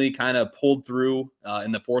finally kind of pulled through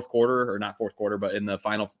in the fourth quarter, or not fourth quarter, but in the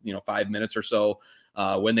final, 5 minutes or so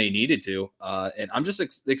when they needed to. And I'm just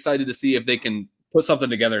excited to see if they can put something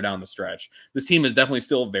together down the stretch. This team is definitely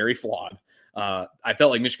still very flawed. I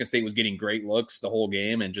felt like Michigan State was getting great looks the whole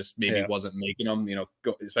game and just maybe wasn't making them,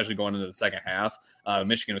 especially going into the second half.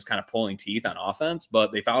 Michigan was kind of pulling teeth on offense,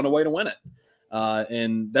 but they found a way to win it.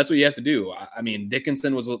 And that's what you have to do. I mean,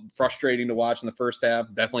 Dickinson was frustrating to watch in the first half,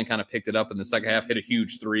 definitely kind of picked it up in the second half, hit a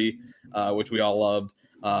huge three, which we all loved.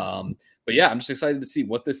 But yeah, I'm just excited to see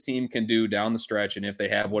what this team can do down the stretch and if they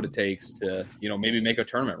have what it takes to, maybe make a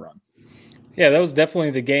tournament run. Yeah, that was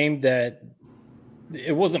definitely the game that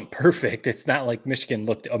it wasn't perfect. It's not like Michigan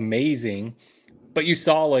looked amazing, but you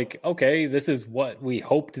saw like, okay, this is what we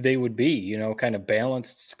hoped they would be, kind of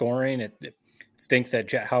balanced scoring. It stinks that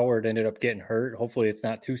Jet Howard ended up getting hurt. Hopefully it's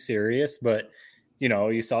not too serious, but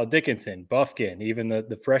you saw Dickinson, Bufkin, even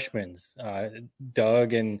the freshmen,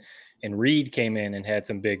 Doug and Reed came in and had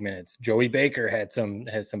some big minutes. Joey Baker has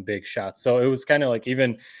some big shots. So it was kind of like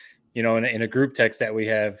even, in a group text that we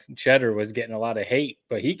have, Cheddar was getting a lot of hate,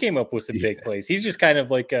 but he came up with some big plays. He's just kind of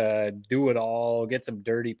like a do it all, get some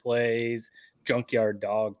dirty plays, junkyard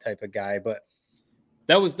dog type of guy. But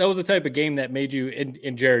that was the type of game that made you,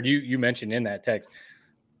 and Jared, you mentioned in that text,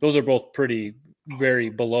 those are both very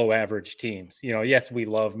below average teams. Yes, we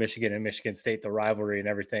love Michigan and Michigan State, the rivalry and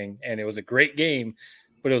everything. And it was a great game,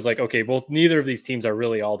 but it was like, okay, neither of these teams are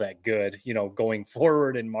really all that good, going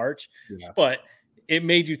forward in March. Yeah. But it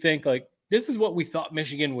made you think like, this is what we thought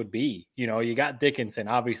Michigan would be. You got Dickinson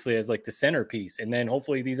obviously as like the centerpiece. And then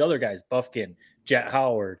hopefully these other guys, Bufkin, Jet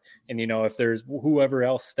Howard. And, if there's whoever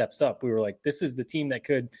else steps up, we were like, this is the team that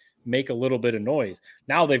could make a little bit of noise.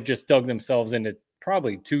 Now they've just dug themselves into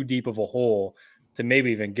probably too deep of a hole to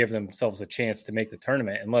maybe even give themselves a chance to make the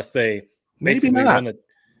tournament, unless they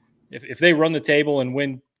if they run the table and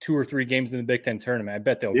win 2 or 3 games in the Big Ten tournament, I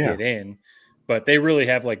bet they'll get in. But they really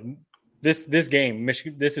have like this game,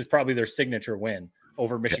 Michigan, this is probably their signature win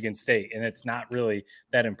over Michigan State, and it's not really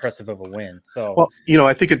that impressive of a win. So, well,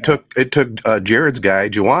 I think it took Jared's guy,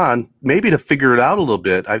 Juwan, maybe to figure it out a little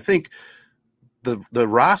bit. I think the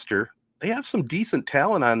roster, they have some decent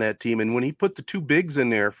talent on that team, and when he put the 2 bigs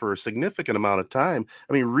in there for a significant amount of time,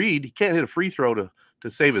 I mean, Reed, he can't hit a free throw to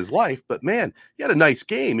save his life, but man, he had a nice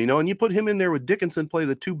game, and you put him in there with Dickinson, play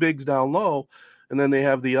the 2 bigs down low, and then they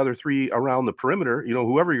have the other 3 around the perimeter,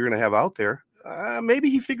 whoever you're going to have out there. Maybe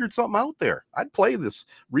he figured something out there. I'd play this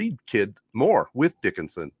Reed kid more with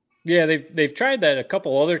Dickinson. Yeah, they've tried that a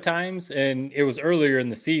couple other times, and it was earlier in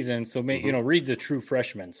the season. So maybe Reed's a true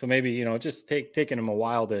freshman, so maybe just taking him a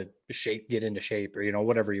while to get into shape, or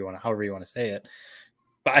however you want to say it.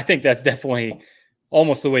 But I think that's definitely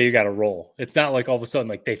almost the way you got to roll. It's not like all of a sudden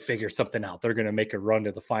like they figure something out, they're going to make a run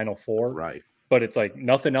to the Final Four, right? But it's like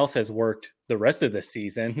nothing else has worked the rest of the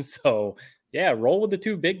season. So yeah, roll with the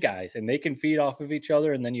 2 big guys, and they can feed off of each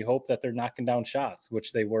other, and then you hope that they're knocking down shots,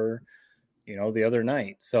 which they were, the other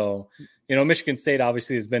night. So, Michigan State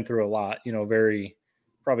obviously has been through a lot, very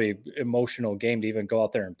probably emotional game to even go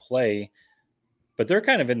out there and play, but they're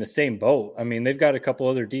kind of in the same boat. I mean, they've got a couple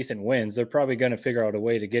other decent wins. They're probably going to figure out a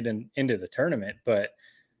way to get into the tournament, but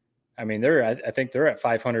I mean, I think they're at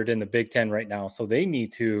 500 in the Big Ten right now. So they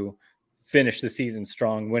need to finish the season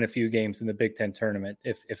strong, win a few games in the Big Ten tournament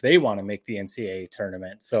if they want to make the NCAA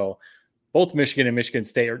tournament. So both Michigan and Michigan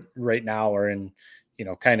State right now are in,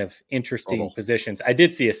 kind of interesting positions. I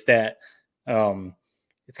did see a stat.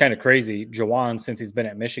 It's kind of crazy. Juwan, since he's been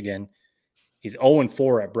at Michigan, he's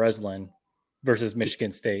 0-4 at Breslin versus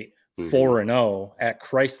Michigan State, 4-0 at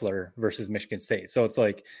Chrysler versus Michigan State. So it's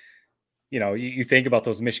like, you think about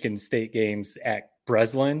those Michigan State games at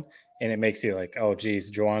Breslin, and it makes you like, oh, geez,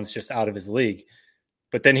 Juwan's just out of his league.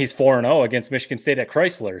 But then he's 4-0 against Michigan State at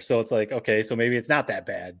Chrysler. So it's like, okay, so maybe it's not that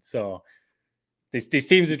bad. So these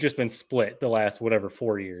teams have just been split the last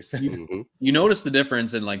 4 years. You notice the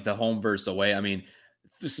difference in like the home versus away. I mean,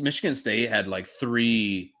 Michigan State had like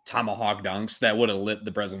 3 tomahawk dunks that would have lit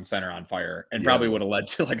the Breslin Center on fire and probably would have led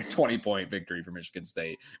to like a 20-point victory for Michigan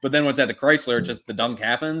State. But then once at the Chrysler, just the dunk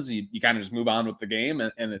happens, you kind of just move on with the game,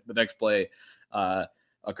 and the next play,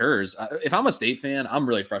 occurs. If I'm a State fan, I'm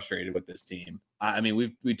really frustrated with this team. I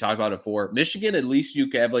mean, we talked about it before. Michigan, at least you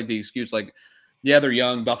can have like the excuse, like, yeah, they're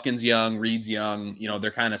young. Buffkin's young. Reed's young. You know,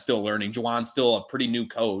 they're kind of still learning. Juwan's still a pretty new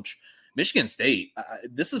coach. Michigan State,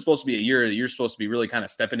 this is supposed to be a year that you're supposed to be really kind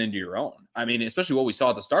of stepping into your own. I mean, especially what we saw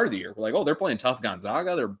at the start of the year. We're like, oh, they're playing tough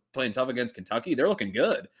Gonzaga. They're playing tough against Kentucky. They're looking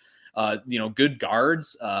good. Good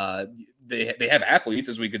guards. They have athletes,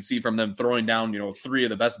 as we could see from them throwing down, 3 of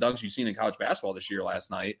the best dunks you've seen in college basketball this year last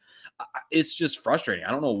night. It's just frustrating.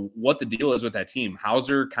 I don't know what the deal is with that team.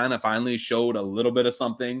 Hauser kind of finally showed a little bit of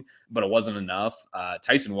something, but it wasn't enough.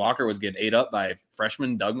 Tyson Walker was getting ate up by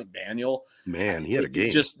freshman Doug McDaniel. Man, he had a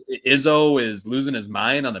game. Izzo is losing his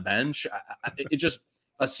mind on the bench. It just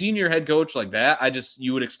a senior head coach like that.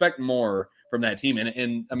 You would expect more from that team.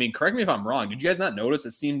 And I mean, correct me if I'm wrong. Did you guys not notice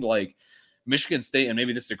it seemed like Michigan State, and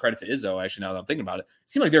maybe this is a credit to Izzo, actually, now that I'm thinking about it, it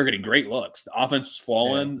seemed like they were getting great looks. The offense was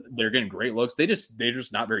flowing. Yeah. They're getting great looks. They're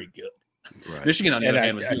just not very good. Right. Michigan, on the other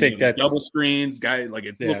hand, was doing double screens. It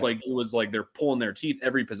looked like it was like they're pulling their teeth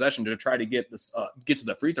every possession to try to get to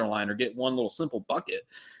the free throw line or get one little simple bucket.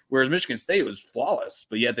 Whereas Michigan State was flawless,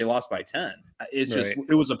 but yet they lost by 10.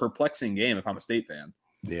 It was a perplexing game if I'm a State fan.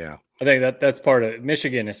 Yeah, I think that's part of it.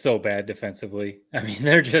 Michigan is so bad defensively. I mean,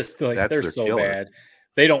 they're just like they're so killer. Bad.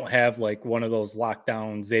 They don't have like one of those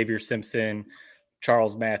lockdown Xavier Simpson,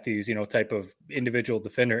 Charles Matthews, type of individual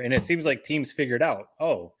defender. And it seems like teams figured out,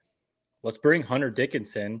 let's bring Hunter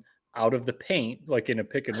Dickinson out of the paint, like in a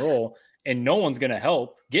pick and roll, and no one's going to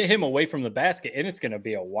help. Get him away from the basket, and it's going to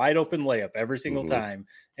be a wide open layup every single time.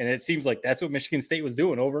 And it seems like that's what Michigan State was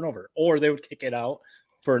doing over and over. Or they would kick it out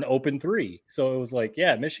for an open 3. So it was like,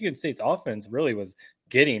 Michigan State's offense really was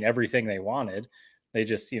getting everything they wanted. They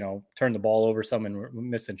just, turned the ball over some and were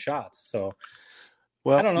missing shots. So,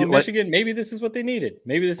 I don't know, Michigan, maybe this is what they needed.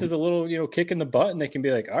 Maybe this is a little, kick in the butt, and they can be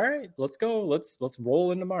like, all right, let's go. Let's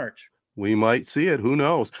roll into March. We might see it. Who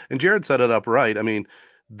knows? And Jared set it up right. I mean,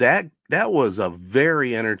 that was a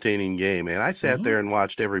very entertaining game, and I sat there and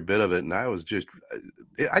watched every bit of it, and I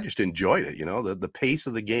just enjoyed it. The pace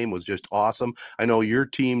of the game was just awesome. I know your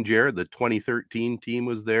team, Jared, the 2013 team,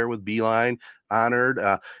 was there with Beeline, honored.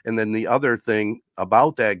 And then the other thing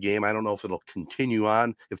about that game, I don't know if it'll continue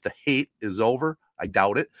on, if the hate is over. I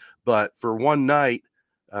doubt it. But for one night,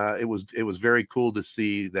 it was very cool to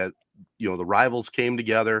see that, the rivals came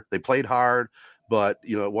together. They played hard. But,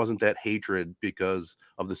 it wasn't that hatred because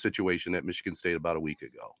of the situation at Michigan State about a week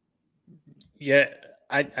ago. Yeah,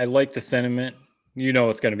 I like the sentiment.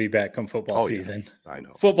 It's going to be back come football season. Yeah, I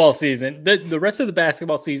know. Football season. The rest of the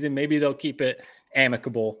basketball season, maybe they'll keep it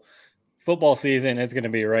amicable. Football season is going to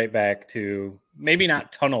be right back to maybe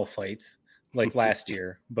not tunnel fights like last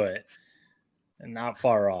year, but not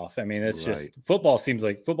far off. I mean, it's just football just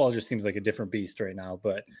seems like a different beast right now.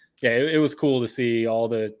 But yeah, it was cool to see all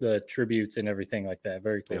the tributes and everything like that.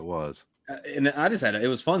 Very cool. It was. And it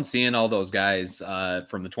was fun seeing all those guys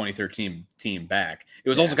from the 2013 team back. It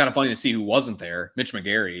was also kind of funny to see who wasn't there. Mitch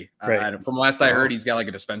McGary. From last I heard, he's got like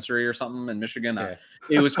a dispensary or something in Michigan.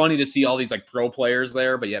 It was funny to see all these like pro players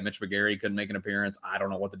there, but Mitch McGary couldn't make an appearance. I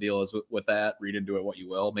don't know what the deal is with that. Read into it what you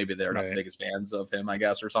will. Maybe they're not the biggest fans of him, I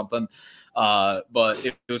guess, or something. But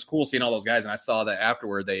it was cool seeing all those guys. And I saw that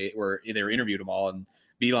afterward they interviewed them all, and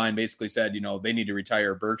Beeline basically said, they need to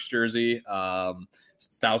retire Burke's jersey,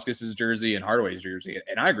 Stauskas' jersey, and Hardaway's jersey.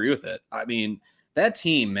 And I agree with it. I mean, that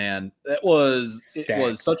team, man, it was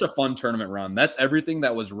such a fun tournament run. That's everything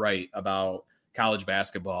that was right about college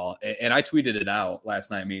basketball. And I tweeted it out last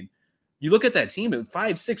night. I mean, you look at that team, it was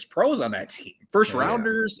 5-6 pros on that team. First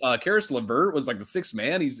rounders, Karis LeVert was like the 6th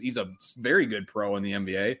man. He's a very good pro in the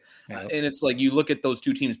NBA. And it's like, you look at those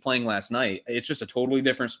two teams playing last night, it's just a totally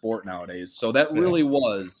different sport nowadays. So that really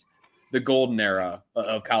was the golden era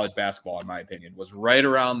of college basketball, in my opinion, was right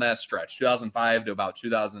around that stretch, 2005 to about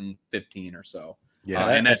 2015 or so. Yeah,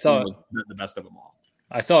 and that was the best of them all.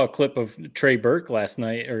 I saw a clip of Trey Burke last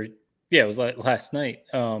night, it was last night.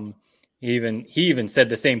 He even said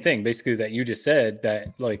the same thing, basically, that you just said, that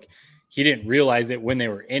like he didn't realize it when they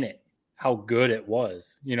were in it, how good it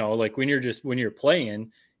was. Like when you're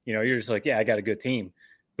playing, you're just like, I got a good team.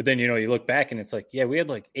 But then, you look back and it's like, we had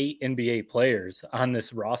like 8 NBA players on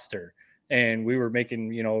this roster, and we were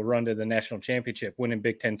making, a run to the national championship, winning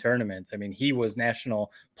Big Ten tournaments. I mean, he was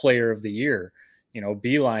national player of the year.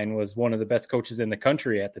 Beeline was one of the best coaches in the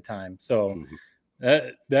country at the time. So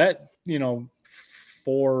that 4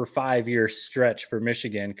 or 5 year stretch for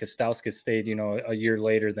Michigan, because Stauskas stayed, a year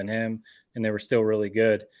later than him, and they were still really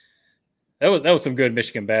good. That was some good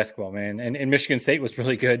Michigan basketball, man. And Michigan State was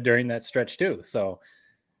really good during that stretch too. So,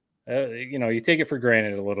 you take it for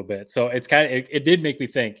granted a little bit. So it's it did make me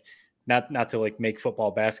think, not to like make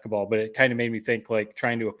football basketball, but it kind of made me think like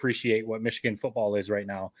trying to appreciate what Michigan football is right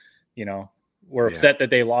now. You know, we're upset that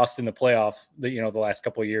they lost in the playoff, the last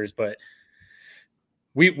couple of years, but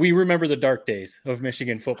we remember the dark days of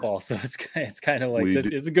Michigan football. So it's kind of like this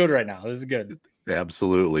is good right now. This is good.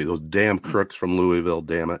 Absolutely. Those damn crooks from Louisville,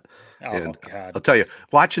 damn it. Oh, and God. I'll tell you,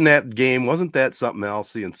 watching that game, wasn't that something else?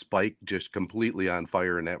 Seeing Spike just completely on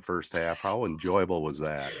fire in that first half. How enjoyable was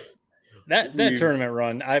that? That tournament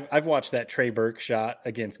run, I've watched that Trey Burke shot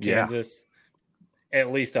against Kansas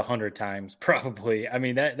at least 100 times, probably. I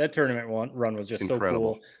mean, that tournament run was just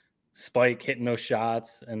incredible. So cool. Spike hitting those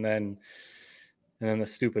shots, and then the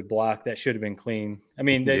stupid block that should have been clean. I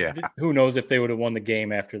mean, who knows if they would have won the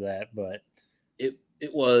game after that, but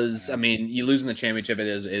it was, I mean, you losing the championship, it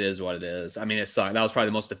is what it is. I mean, it sucked. That was probably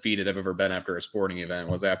the most defeated I've ever been after a sporting event,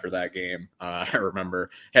 was after that game. I remember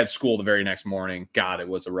had school the very next morning. God, it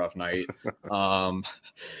was a rough night. But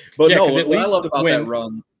no, at least I love about that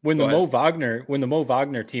run. When the Mo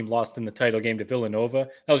Wagner team lost in the title game to Villanova,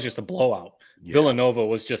 that was just a blowout. Yeah. Villanova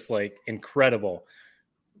was just like incredible.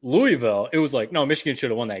 Louisville, it was like, no, Michigan should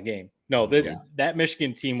have won that game. No, that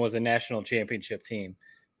Michigan team was a national championship team.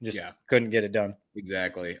 Just couldn't get it done.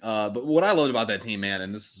 Exactly. But what I loved about that team, man,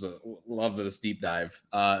 and this is love this deep dive.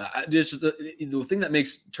 The thing that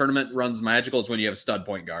makes tournament runs magical is when you have a stud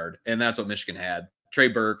point guard, and that's what Michigan had. Trey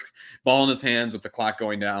Burke, ball in his hands with the clock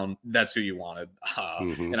going down. That's who you wanted.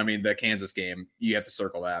 And I mean, the Kansas game, you have to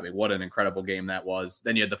circle that. I mean, what an incredible game that was.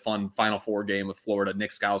 Then you had the fun Final Four game with Florida,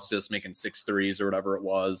 Nick Stauskas making 6 threes or whatever it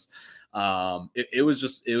was. It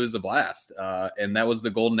was a blast. And that was the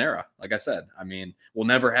golden era. Like I said, I mean, we'll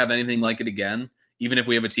never have anything like it again. Even if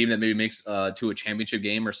we have a team that maybe makes to a championship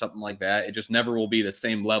game or something like that, it just never will be the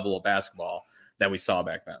same level of basketball that we saw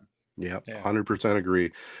back then. Yeah. 100% agree.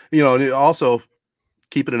 And also,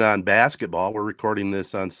 keeping it on basketball, we're recording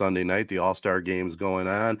this on Sunday night. The All-Star game's going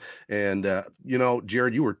on, and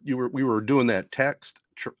Jared, we were doing that text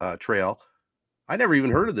trail. I never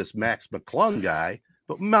even heard of this Max McClung guy,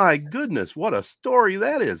 but my goodness, what a story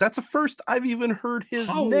that is! That's the first I've even heard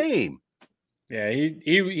his name. Yeah,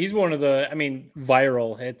 he's one of the. I mean,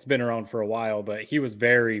 viral. It's been around for a while, but he was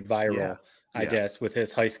very viral. Yeah. I guess with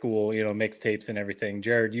his high school, mixtapes and everything.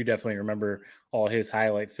 Jared, you definitely remember all his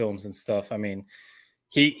highlight films and stuff. I mean.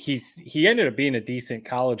 He ended up being a decent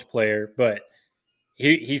college player, but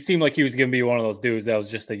he seemed like he was going to be one of those dudes that was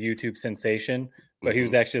just a YouTube sensation, but he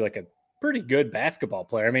was actually like a pretty good basketball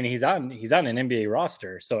player. I mean, he's on an NBA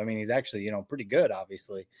roster, so I mean, he's actually pretty good,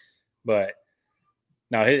 obviously. But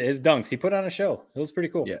now his dunks, he put on a show. It was pretty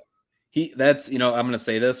cool. Yeah. I'm going to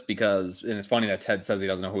say this because, and it's funny that Ted says he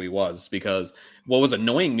doesn't know who he was, because what was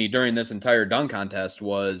annoying me during this entire dunk contest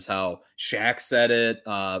was how Shaq said it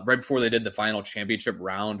right before they did the final championship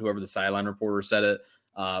round, whoever the sideline reporter said it,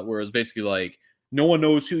 where it was basically like, no one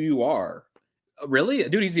knows who you are. Really?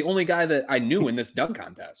 Dude, he's the only guy that I knew in this dunk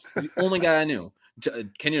contest. He's the only guy I knew.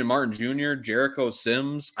 Kenyon Martin Jr., Jericho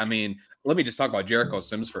Sims. I mean, let me just talk about Jericho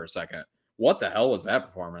Sims for a second. What the hell was that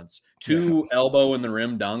performance? 2 elbow in the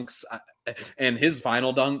rim dunks. And his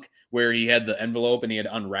final dunk where he had the envelope and he had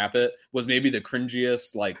to unwrap it was maybe the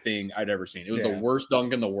cringiest thing I'd ever seen. It was the worst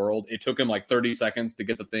dunk in the world. It took him 30 seconds to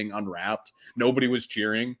get the thing unwrapped. Nobody was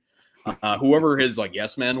cheering. Whoever his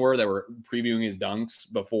yes men were that were previewing his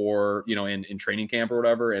dunks before, in training camp or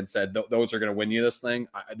whatever, and said, those are going to win you this thing.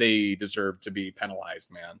 They deserve to be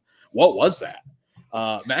penalized, man. What was that?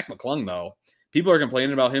 Mac McClung, though. People are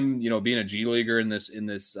complaining about him, being a G leaguer in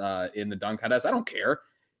the dunk contest. I don't care.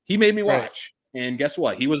 He made me watch. Right. And guess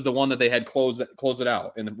what? He was the one that they had close it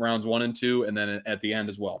out in the rounds 1 and 2, and then at the end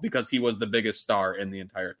as well, because he was the biggest star in the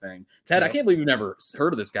entire thing. Ted, I can't believe you've never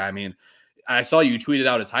heard of this guy. I mean, I saw you tweeted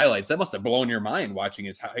out his highlights. That must have blown your mind watching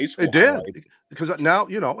his high school. It did. Because now,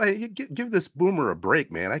 hey, give this boomer a break,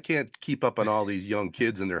 man. I can't keep up on all these young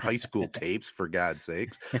kids and their high school tapes, for God's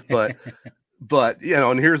sakes. But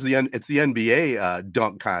and here's it's the NBA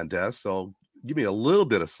dunk contest, so give me a little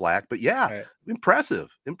bit of slack. But impressive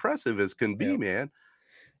as can be, man.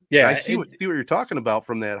 Yeah, I see what you're talking about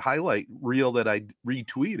from that highlight reel that I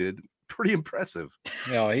retweeted. Pretty impressive.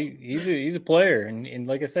 He's a player, and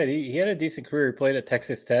like I said, he had a decent career. He played at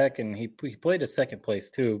Texas Tech, and he played a second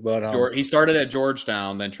place too. But he started at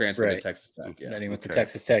Georgetown, then transferred to Texas Tech. Yeah, then he went to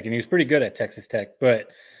Texas Tech, and he was pretty good at Texas Tech. But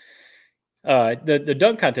the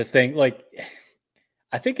dunk contest thing,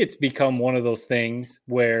 I think it's become one of those things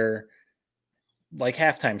where,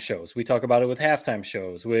 halftime shows, we talk about it with halftime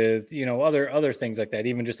shows, with other things like that,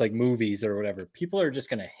 even just movies or whatever. People are just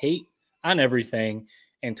going to hate on everything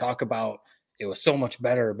and talk about it was so much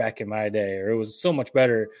better back in my day, or it was so much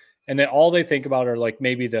better And then all they think about are like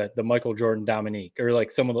maybe the Michael Jordan Dominique or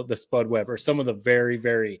like some of the Spud Webb or some of the very,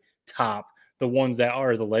 very top, the ones that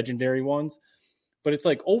are the legendary ones. But it's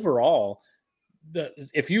like overall,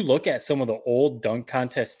 if you look at some of the old dunk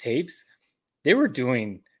contest tapes, they were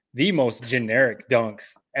doing the most generic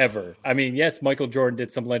dunks ever. I mean, yes, Michael Jordan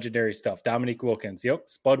did some legendary stuff. Dominique Wilkins. Yep.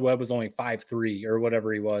 Spud Webb was only 5'3" or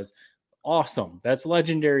whatever he was. Awesome. That's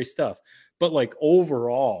legendary stuff. But like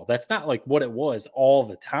overall, that's not like what it was all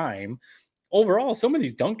the time. Overall, some of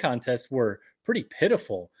these dunk contests were pretty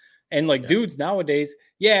pitiful. And like dudes nowadays,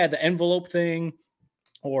 the envelope thing,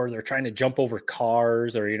 or they're trying to jump over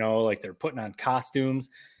cars, or, like they're putting on costumes.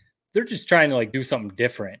 They're just trying to like do something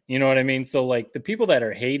different. You know what I mean? So like the people that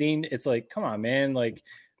are hating, it's like, come on, man. Like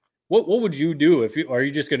what would you do are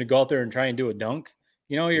you just going to go out there and try and do a dunk?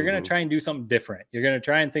 You're going to try and do something different. You're going to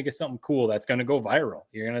try and think of something cool that's going to go viral.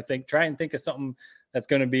 You're going to try and think of something that's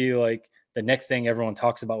going to be like the next thing everyone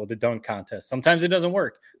talks about with the dunk contest. Sometimes it doesn't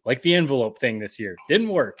work. Like the envelope thing this year didn't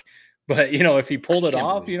work. But, if he pulled it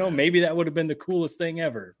off, maybe that would have been the coolest thing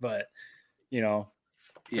ever. But,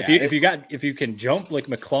 if you can jump like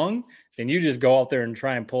McClung, then you just go out there and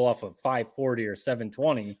try and pull off a 540 or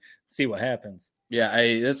 720, see what happens. Yeah,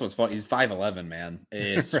 this was fun. He's 5'11", man.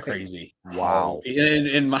 It's crazy. Wow.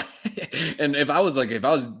 And if I was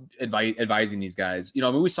advising these guys,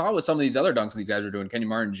 we saw it with some of these other dunks these guys are doing. Kenyon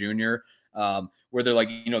Martin Jr., where they're like,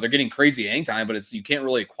 they're getting crazy hang time, but you can't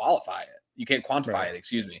really qualify it. You can't quantify it,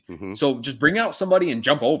 excuse me. Mm-hmm. So just bring out somebody and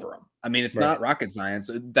jump over them. I mean, it's not rocket science.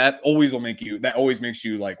 That always makes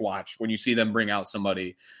you like watch when you see them bring out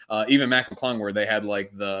somebody. Even Mac McClung, where they had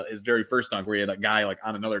like his very first dunk where he had that guy like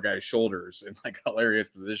on another guy's shoulders in like a hilarious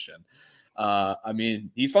position. I mean,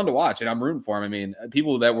 he's fun to watch and I'm rooting for him. I mean,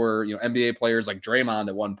 people that were, NBA players like Draymond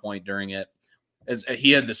at one point during it, as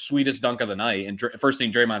he had the sweetest dunk of the night. And first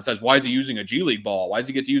thing Draymond says, why is he using a G League ball? Why does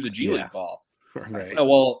he get to use a G League ball? Right.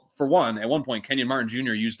 Well, for one, at one point, Kenyon Martin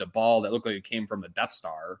Jr. used a ball that looked like it came from the Death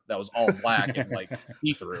Star that was all black and like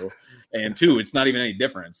see-through. And two, it's not even any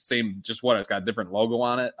difference. Same, just it's got a different logo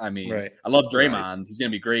on it. I mean, I love Draymond. Right. He's going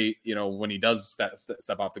to be great, when he does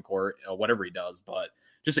step off the court, whatever he does. But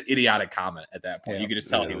just an idiotic comment at that point. You could just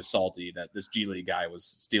tell he was salty that this G League guy was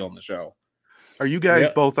stealing the show. Are you guys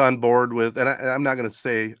both on board with, and I'm not going to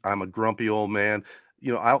say I'm a grumpy old man.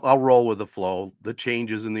 I'll roll with the flow, the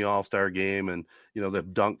changes in the All-Star game and, the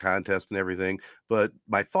dunk contest and everything. But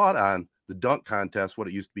my thought on the dunk contest, what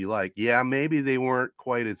it used to be like, maybe they weren't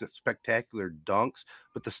quite as spectacular dunks,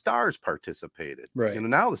 but the stars participated. Right.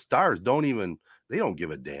 Now the stars don't give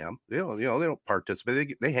a damn. They don't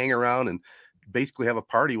participate. They hang around and basically have a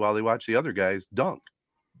party while they watch the other guys dunk.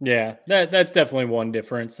 Yeah, that's definitely one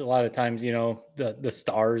difference. A lot of times, the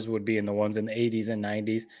stars would be in the ones in the 80s and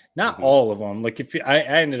 90s. Not all of them. Like I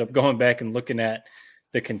ended up going back and looking at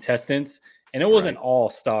the contestants, and it wasn't all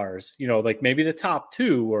stars. Like maybe the top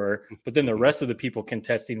two were, but then the rest of the people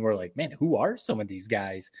contesting were like, man, who are some of these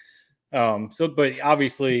guys? But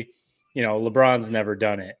obviously, LeBron's never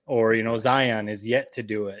done it, or Zion is yet to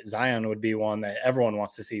do it. Zion would be one that everyone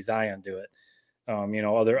wants to see Zion do it.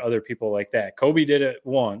 Other people like that. Kobe did it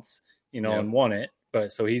once, and won it.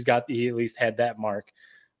 But so he at least had that mark.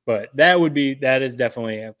 But that is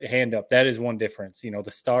definitely a hand up. That is one difference.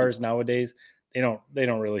 The stars nowadays, they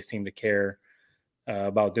don't really seem to care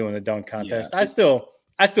about doing the dunk contest. I still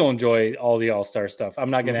enjoy all the All-Star stuff. I'm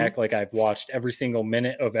not going to act like I've watched every single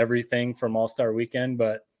minute of everything from All-Star weekend,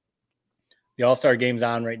 but the All-Star game's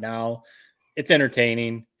on right now. It's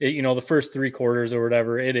entertaining. The first three quarters or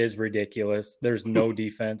whatever, it is ridiculous. There's no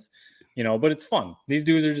defense, but it's fun. These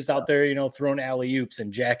dudes are just out there, throwing alley-oops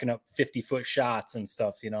and jacking up 50-foot shots and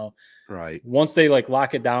stuff, Right. Once they like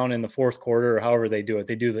lock it down in the fourth quarter or however they do it,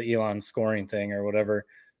 they do the Elon scoring thing or whatever.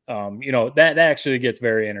 That actually gets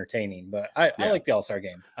very entertaining, but I like the All-Star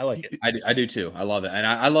game. I like it. I do too. I love it. And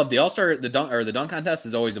I love the All-Star, the dunk contest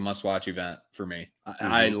is always a must-watch event for me.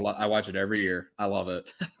 I watch it every year. I love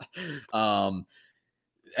it.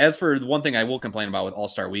 As for the one thing I will complain about with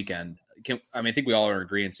All-Star weekend, I think we all are in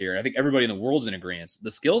agreement here. I think everybody in the world's in agreement.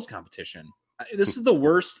 The skills competition. This is the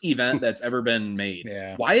worst event that's ever been made.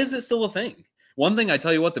 Yeah. Why is it still a thing? One thing I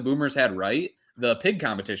tell you what, the Boomers had right, the pig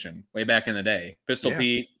competition way back in the day, Pistol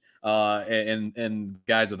Pete, and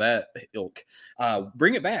guys of that ilk.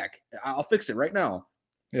 Bring it back. I'll fix it right now.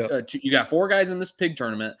 Yeah. You got 4 guys in this pig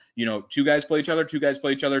tournament. 2 guys play each other, 2 guys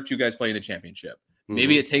play each other, 2 guys play in the championship.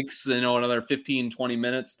 Maybe it takes another 15, 20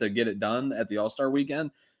 minutes to get it done at the All-Star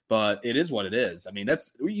weekend, but it is what it is. I mean,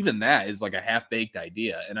 that is like a half-baked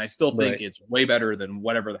idea, and I still think it's way better than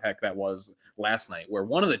whatever the heck that was last night, where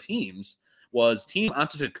one of the teams was Team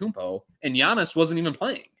Antetokounmpo, and Giannis wasn't even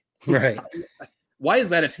playing. Right. Why is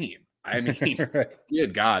that a team? I mean, Right.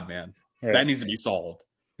 good God, man. Right. That needs to be solved.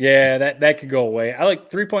 Yeah, that could go away. I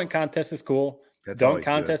like 3-point contest is cool. That's Dunk always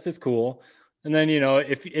contest is cool. And then,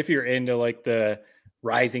 if you're into like the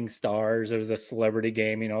Rising Stars or the celebrity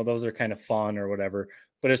game, those are kind of fun or whatever.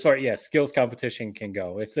 But as far skills competition can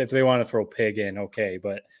go. If they want to throw pig in, okay.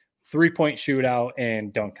 But 3-point shootout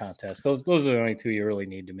and dunk contest, those are the only two you really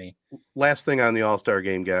need to me. Last thing on the All-Star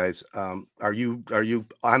game, guys. Are you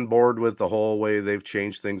on board with the whole way they've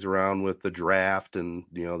changed things around with the draft and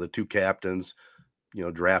the two captains,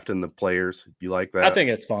 drafting the players? You like that? I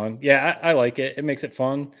think it's fun. Yeah, I like it. It makes it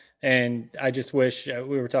fun. And I just wish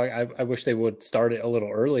we were talking. I wish they would start it a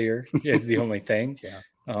little earlier. Is the only thing. Yeah.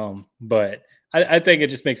 But I think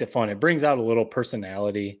it just makes it fun. It brings out a little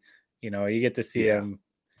personality. You get to see them.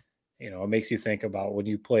 It makes you think about when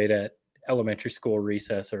you played at elementary school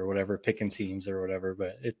recess or whatever, picking teams or whatever.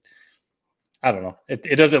 But I don't know.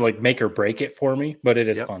 It doesn't like make or break it for me, but it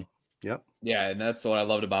is fun. Yep. Yeah, and that's what I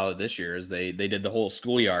loved about it this year is they did the whole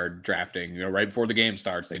schoolyard drafting. Right before the game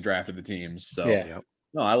starts, they drafted the teams. So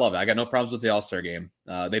no, I love it. I got no problems with the All-Star game.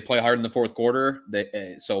 They play hard in the fourth quarter.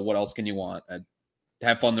 So what else can you want?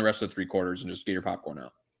 Have fun the rest of the 3 quarters and just get your popcorn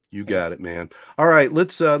out. You got it, man. All right,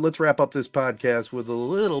 let's wrap up this podcast with a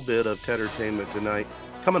little bit of Tedtertainment tonight.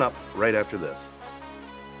 Coming up right after this.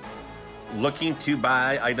 Looking to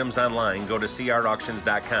buy items online? Go to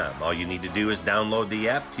crauctions.com. All you need to do is download the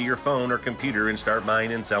app to your phone or computer and start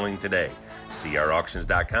buying and selling today.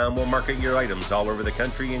 crauctions.com will market your items all over the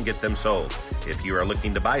country and get them sold. If you are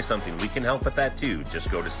looking to buy something, we can help with that too.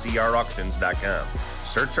 Just go to crauctions.com.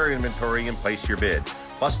 Search our inventory and place your bid.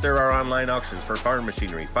 Plus, there are online auctions for farm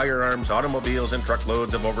machinery, firearms, automobiles, and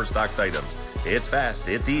truckloads of overstocked items. It's fast,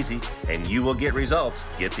 it's easy, and you will get results.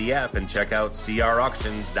 Get the app and check out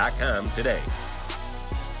crauctions.com today.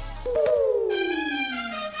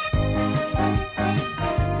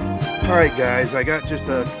 All right, guys, I got just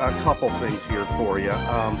a couple things here for you.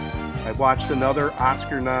 I watched another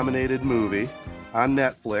Oscar-nominated movie on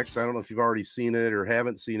Netflix. I don't know if you've already seen it or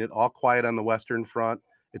haven't seen it. All Quiet on the Western Front.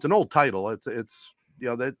 It's an old title. It's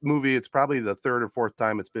that movie, it's probably the 3rd or 4th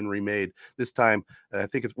time it's been remade. This time, I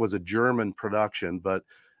think it was a German production, but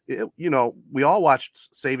we all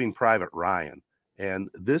watched Saving Private Ryan, and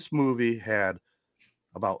this movie had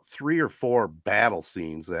about 3 or 4 battle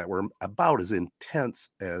scenes that were about as intense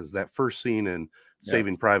as that first scene in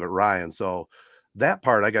Saving Private Ryan. So that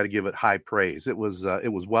part, I got to give it high praise. It was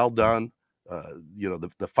well done.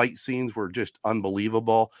 The fight scenes were just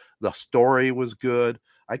unbelievable. The story was good.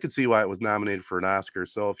 I could see why it was nominated for an Oscar.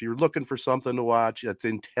 So if you're looking for something to watch that's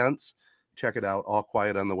intense, check it out. All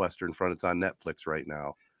Quiet on the Western Front. It's on Netflix right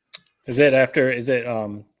now. Is it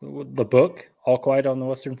the book All Quiet on the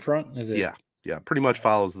Western Front? Is it? Yeah. Pretty much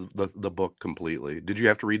follows the book completely. Did you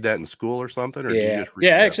have to read that in school or something? Or did you just read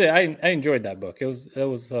actually, I enjoyed that book. It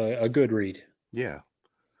was a good read. Yeah.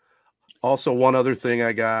 Also, one other thing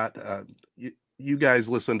I got, you guys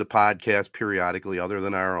listen to podcasts periodically other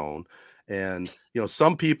than our own. And,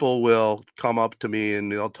 some people will come up to me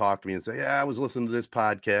and they'll talk to me and say, I was listening to this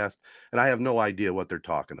podcast and I have no idea what they're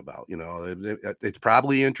talking about. It's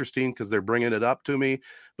probably interesting because they're bringing it up to me.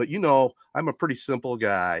 But, I'm a pretty simple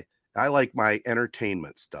guy. I like my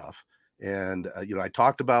entertainment stuff. And, I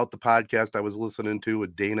talked about the podcast I was listening to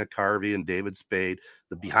with Dana Carvey and David Spade,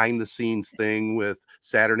 the behind the scenes thing with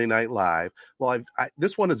Saturday Night Live. Well,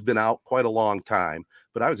 this one has been out quite a long time,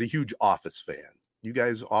 but I was a huge Office fan. You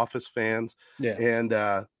guys Office fans? Yeah.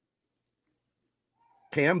 And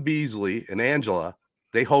Pam Beasley and Angela,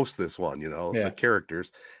 they host this one, the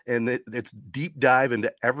characters. And it's deep dive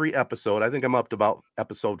into every episode. I think I'm up to about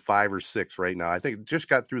episode 5 or 6 right now. I think it just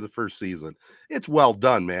got through the first season. It's well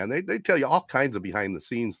done, man. They tell you all kinds of behind the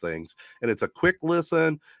scenes things. And it's a quick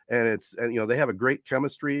listen. And they have a great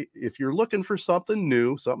chemistry. If you're looking for something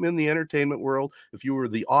new, something in the entertainment world, if you were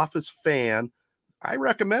the Office fan, I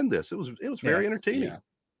recommend this. It was very entertaining.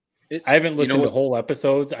 Yeah. I haven't listened to whole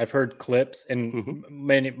episodes. I've heard clips, and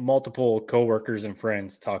multiple coworkers and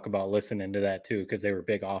friends talk about listening to that too because they were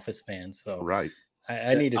big Office fans. So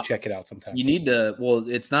I need to check it out sometime. You need to. Well,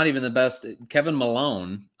 it's not even the best. Kevin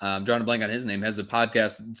Malone, I'm drawing a blank on his name, has a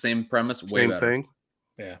podcast. Same premise, same thing.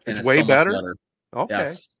 Yeah, it's way better. Okay.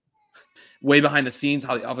 Yes. Way behind the scenes,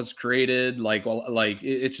 how the Office is created,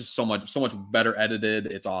 it's just so much better edited.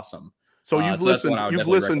 It's awesome. So you've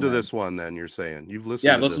listened to this one, then you're saying you've listened.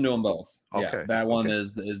 Yeah, I've listened to them both. Okay, yeah, that one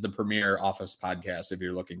is the premier Office podcast if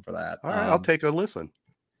you're looking for that. All right, I'll take a listen.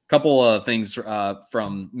 Couple of things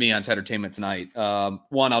from me on Tedtertainment tonight.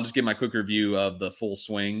 One, I'll just give my quick review of The Full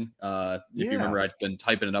Swing. If you remember, I've been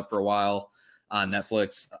typing it up for a while on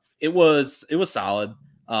Netflix. It was solid.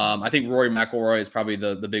 I think Rory McIlroy is probably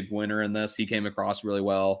the big winner in this. He came across really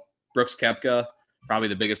well. Brooks Koepka, probably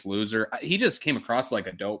the biggest loser. He just came across like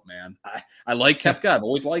a dope, man. I like Koepka. I've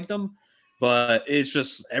always liked him. But it's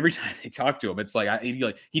just every time they talk to him, it's like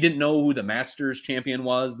he didn't know who the Masters champion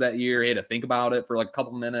was that year. He had to think about it for like a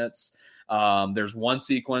couple minutes. There's one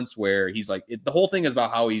sequence where he's like, the whole thing is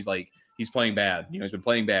about how he's playing bad. He's been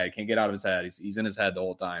playing bad. Can't get out of his head. He's in his head the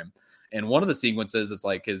whole time. And one of the sequences, it's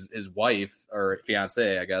like his wife or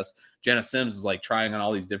fiance, I guess, Jenna Sims is like trying on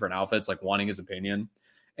all these different outfits, like wanting his opinion.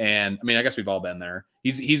 And I mean, I guess we've all been there.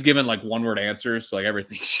 He's given like one word answers to like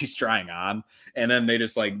everything she's trying on. And then they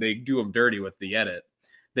just like, they do him dirty with the edit.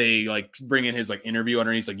 They like bring in his like interview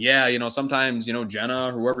underneath. Like, yeah, sometimes, Jenna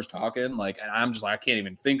or whoever's talking, like, and I'm just like, I can't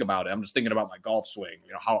even think about it. I'm just thinking about my golf swing,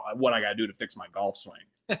 what I got to do to fix my golf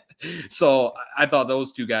swing. So I thought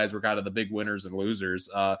those two guys were kind of the big winners and losers.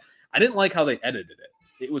 I didn't like how they edited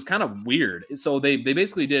it. It was kind of weird. So they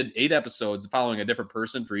basically did 8 episodes following a different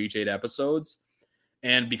person for each 8 episodes.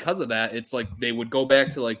 And because of that, it's like they would go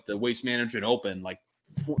back to like the Waste Management Open like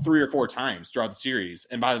 3 or 4 times throughout the series.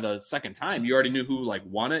 And by the second time, you already knew who like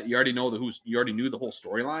won it. You already knew the whole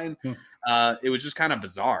storyline. It was just kind of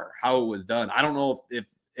bizarre how it was done. I don't know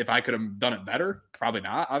if I could have done it better. Probably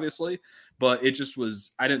not, obviously. But it just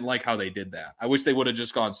was, I didn't like how they did that. I wish they would have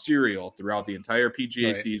just gone serial throughout the entire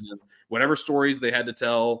PGA season. Whatever stories they had to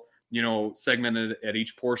tell, segmented at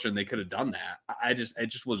each portion, they could have done that. It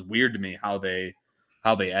just was weird to me how they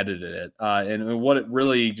edited it. And what it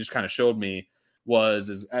really just kind of showed me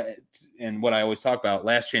and what I always talk about,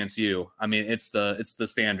 Last Chance U. I mean, it's the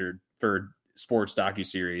standard for sports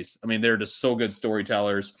docuseries. I mean, they're just so good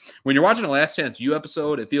storytellers. When you're watching a Last Chance U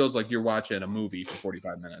episode, it feels like you're watching a movie for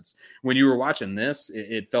 45 minutes. When you were watching this,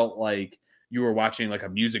 it felt like you were watching like a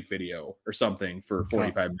music video or something for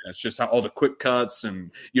 45 minutes, just how all the quick cuts,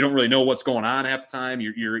 and you don't really know what's going on half the time.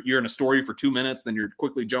 You're in a story for 2 minutes, then you're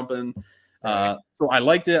quickly jumping. So I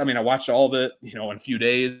liked it. I mean, I watched all of it, in a few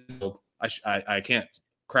days. So I can't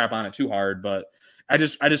crap on it too hard, but I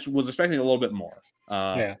just was expecting a little bit more.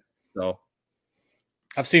 So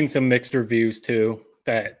I've seen some mixed reviews too,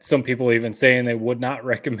 that some people even saying they would not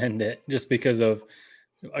recommend it just because of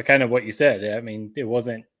kind of what you said. I mean, it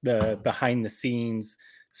wasn't the behind the scenes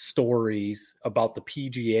stories about the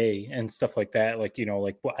PGA and stuff like that. Like,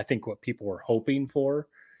 like what I think what people were hoping for,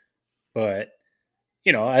 but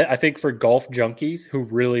I think for golf junkies who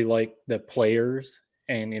really like the players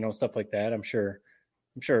and, stuff like that, I'm sure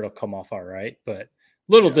it'll come off all right, but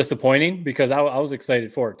a little disappointing because I was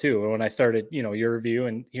excited for it too. And when I started, your review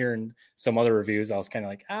and hearing some other reviews, I was kind of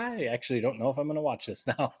like, I actually don't know if I'm going to watch this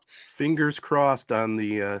now. Fingers crossed on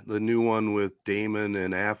the new one with Damon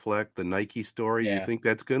and Affleck, the Nike story. You think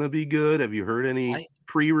that's going to be good? Have you heard any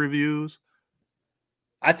pre-reviews?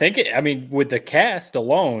 I think with the cast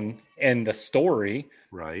alone and the story,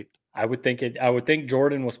 right? I would think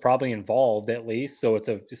Jordan was probably involved at least, so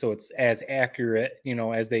it's as accurate,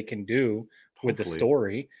 as they can do with the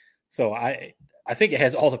story. So I think it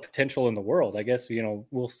has all the potential in the world. I guess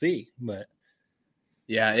we'll see, but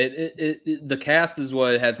yeah, the cast is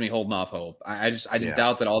what has me holding off hope. I just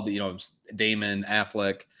doubt that all the Damon,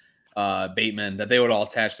 Affleck, Bateman, that they would all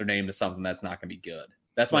attach their name to something that's not going to be good.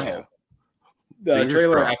 That's my hope. The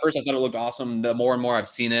trailer at first, I thought it looked awesome. The more and more I've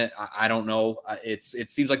seen it, I don't know. It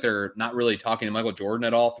seems like they're not really talking to Michael Jordan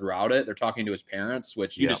at all throughout it. They're talking to his parents,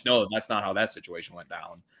 which you just know that's not how that situation went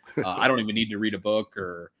down. I don't even need to read a book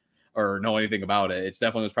or know anything about it. It's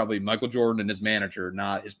definitely was probably Michael Jordan and his manager,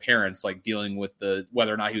 not his parents, like dealing with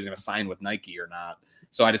whether or not he was going to sign with Nike or not.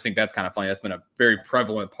 So I just think that's kind of funny. That's been a very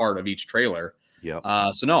prevalent part of each trailer.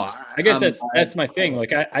 Yeah. So no, I guess that's my thing.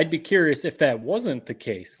 Like I'd be curious if that wasn't the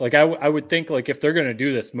case. Like I would think like if they're going to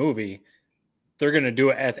do this movie, they're going to do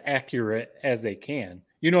it as accurate as they can.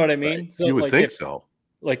 You know what I mean? Right. So you would think so.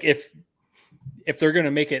 Like if they're going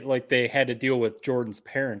to make it like they had to deal with Jordan's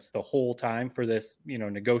parents the whole time for this,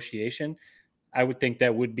 negotiation, I would think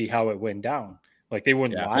that would be how it went down. Like they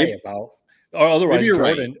wouldn't lie about. Or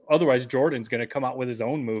otherwise Jordan's going to come out with his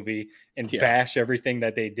own movie and bash everything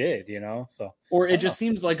that they did, So, or it just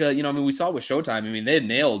seems like we saw with Showtime. I mean, they had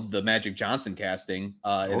nailed the Magic Johnson casting in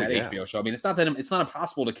that HBO show. I mean, it's not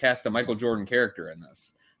impossible to cast a Michael Jordan character in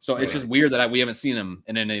this. So it's just weird that we haven't seen him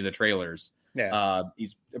in any of the trailers. Yeah.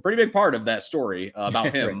 He's a pretty big part of that story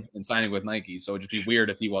about him and signing with Nike. So it'd just be weird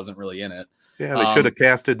if he wasn't really in it. Yeah, they should have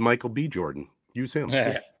casted Michael B. Jordan. Use him.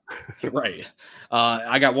 Yeah. Right.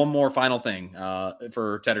 I got one more final thing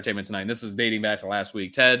for Ted Entertainment Tonight. This is dating back to last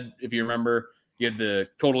week. Ted, if you remember, You had the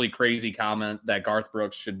totally crazy comment that Garth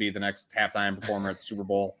Brooks should be the next halftime performer at the Super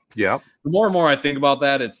Bowl. Yeah. The more and more I think about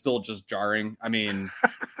that, it's still just jarring. I mean,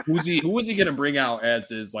 who was he going to bring out as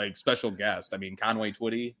his like special guest? I mean, Conway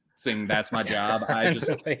Twitty sing "That's My Job." I can't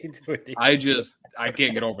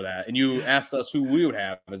get over that. And you asked us who we would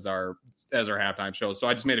have as our halftime show, so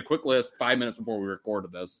I just made a quick list 5 minutes before we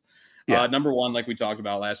recorded this. Yeah. Number one, like we talked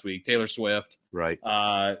about last week, Taylor Swift. Right.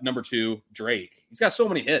 Number two, Drake. He's got so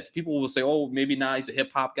many hits. People will say, oh, maybe not. He's a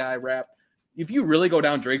hip hop guy, rap. If you really go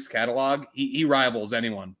down Drake's catalog, he rivals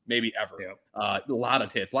anyone, maybe ever. Yep. A lot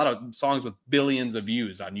of hits, a lot of songs with billions of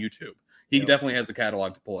views on YouTube. He definitely has the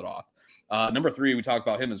catalog to pull it off. Number three, we talked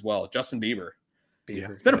about him as well, Justin Bieber. Yeah.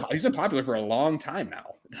 He's been popular for a long time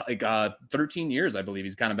now, like 13 years, I believe.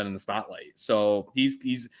 He's kind of been in the spotlight. So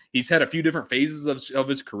he's had a few different phases of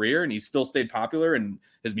his career, and he's still stayed popular. And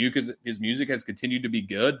his music has continued to be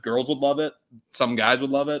good. Girls would love it. Some guys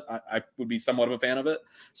would love it. I would be somewhat of a fan of it.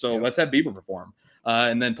 So let's have Bieber perform.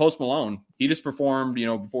 And then Post Malone, he just performed,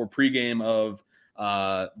 before pregame of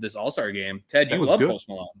this All-Star game. Ted, you love Post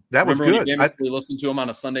Malone. That was good. I listened to him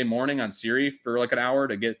on a Sunday morning on Siri for like an hour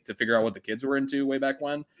to figure out what the kids were into way back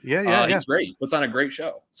when. Yeah. He's great. Puts on a great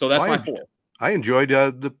show. So that's my four. I enjoyed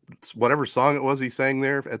the whatever song it was he sang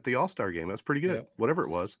there at the All-Star game. That's pretty good. Yeah. Whatever it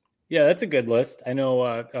was. Yeah, that's a good list. I know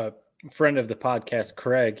a friend of the podcast,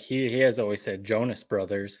 Craig, he has always said Jonas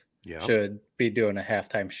Brothers should be doing a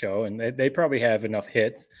halftime show, and they probably have enough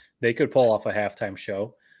hits. They could pull off a halftime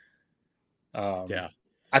show.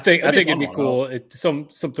 I think it'd be cool. Some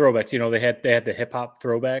throwbacks, they had the hip hop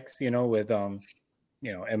throwbacks, with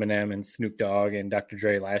Eminem and Snoop Dogg and Dr.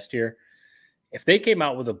 Dre last year. If they came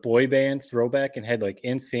out with a boy band throwback and had like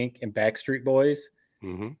NSYNC and Backstreet Boys,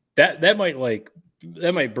 that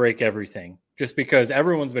might break everything. Just because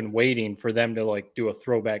everyone's been waiting for them to like do a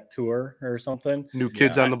throwback tour or something. New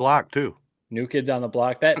Kids on the Block too. New Kids on the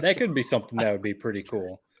Block. That could be something that would be pretty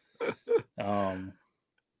cool.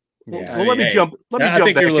 Let me jump back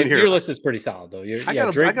in here. Your list is pretty solid, though. I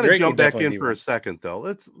gotta jump back in for a second, though.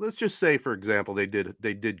 Let's just say, for example, they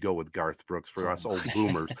did go with Garth Brooks for us old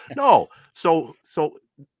boomers. No, so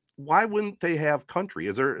why wouldn't they have country?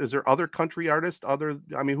 Is there other country artists?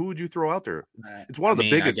 Who would you throw out there? It's one of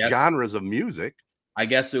the biggest genres of music. I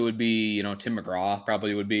guess it would be, Tim McGraw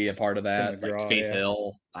probably would be a part of that. Like Faith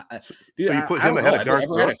Hill. So you put him ahead of Garth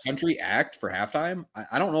Brooks? Ever had a country act for halftime?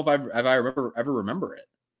 I don't know if I ever remember it.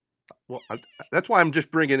 Well, that's why I'm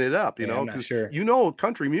just bringing it up, because sure.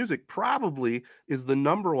 Country music probably is the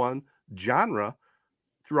number one genre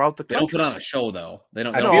throughout the country. They don't put on a show, though. They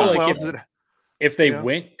don't. I feel like if they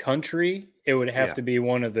went country, it would have to be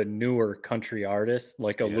one of the newer country artists,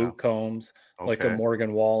 like a Luke Combs, like a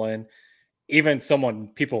Morgan Wallen, even someone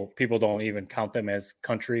people don't even count them as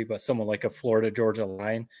country, but someone like a Florida Georgia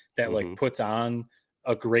Line that like puts on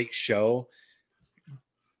a great show.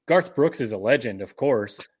 Garth Brooks is a legend, of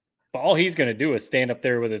course. But all he's going to do is stand up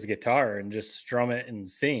there with his guitar and just strum it and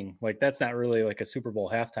sing. Like, that's not really like a Super Bowl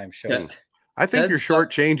halftime show. I think you're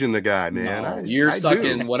shortchanging the guy, man. No, you're stuck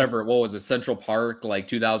in what was it, Central Park, like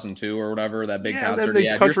 2002 or whatever, that big concert. And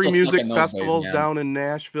these country music festivals down in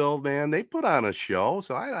Nashville, man, they put on a show.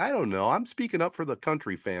 So I don't know. I'm speaking up for the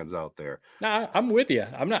country fans out there. No, I'm with you.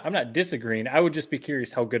 I'm not disagreeing. I would just be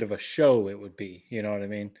curious how good of a show it would be. You know what I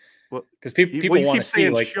mean? Well, because people want to see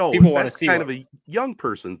people want to see kind of a young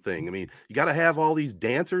person thing. I mean, you got to have all these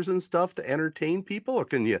dancers and stuff to entertain people, or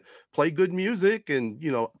can you play good music and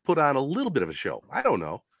put on a little bit of a show? I don't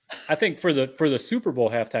know. I think for the Super Bowl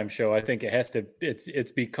halftime show, I think it has to.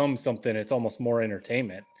 It's become something. It's almost more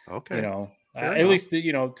entertainment. Okay, at least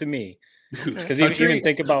to me, because even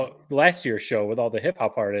think about last year's show with all the hip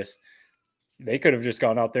hop artists, they could have just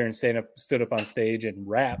gone out there and stood up on stage and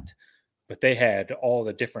rapped. But they had all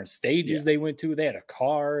the different stages they went to. They had a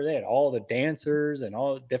car. They had all the dancers and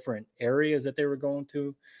all the different areas that they were going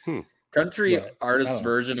to. Country artist's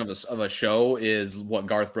version of a show is what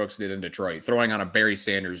Garth Brooks did in Detroit, throwing on a Barry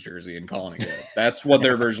Sanders jersey and calling it good. That's what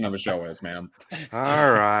their version of a show is, man.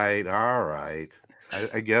 All right.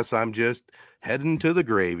 I guess I'm just heading to the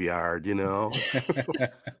graveyard,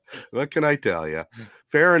 What can I tell you?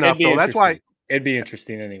 Fair enough, though. That's why it'd be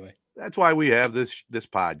interesting anyway. That's why we have this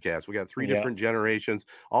podcast. We got three different generations.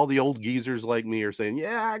 All the old geezers like me are saying,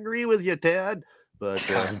 yeah, I agree with you, Ted. But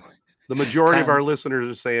the majority of our listeners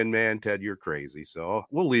are saying, man, Ted, you're crazy. So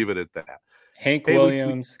we'll leave it at that. Hank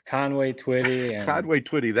Williams, Conway Twitty. And Conway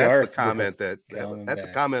Twitty, that's the comment that's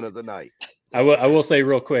a comment of the night. I will say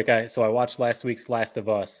real quick. I watched last week's Last of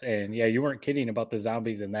Us, and you weren't kidding about the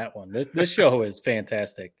zombies in that one. This show is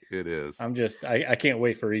fantastic. It is. I can't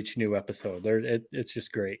wait for each new episode. It's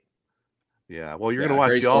just great. Yeah, well, you're going to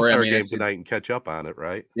watch the All-Star game tonight and catch up on it,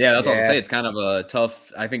 right? Yeah, that's what I'll say. It's kind of a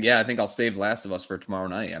tough. I think I'll save Last of Us for tomorrow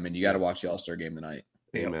night. I mean, you got to watch the All-Star game tonight.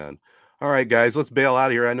 Amen. All right, guys, let's bail out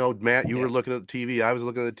of here. I know, Matt, you were looking at the TV. I was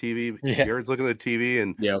looking at the TV. Jared's looking at the TV.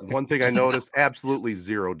 And one thing I noticed, absolutely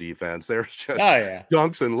zero defense. There's just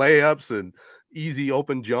dunks and layups and easy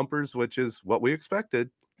open jumpers, which is what we expected.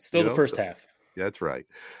 Still the first half. That's right.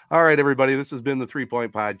 All right, everybody. This has been the 3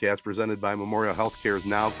 Point Podcast presented by Memorial Healthcare's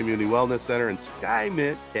Now Community Wellness Center and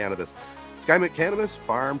SkyMint Cannabis. SkyMint Cannabis,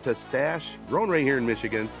 farm to stash, grown right here in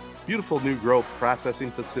Michigan. Beautiful new growth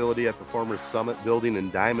processing facility at the former Summit building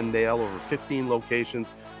in Diamonddale. Over 15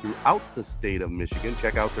 locations throughout the state of Michigan.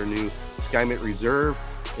 Check out their new SkyMint Reserve.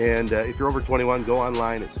 And if you're over 21, go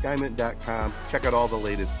online at skymint.com. Check out all the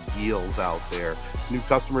latest deals out there. New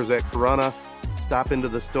customers at Corona, stop into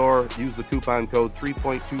the store, use the coupon code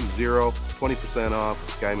 3.20, 20%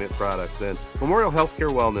 off SkyMint products. And Memorial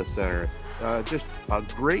Healthcare Wellness Center, just a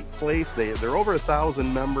great place. They're over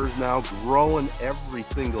 1,000 members now, growing every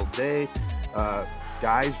single day.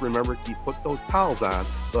 Guys, remember, put those towels on.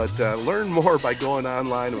 But learn more by going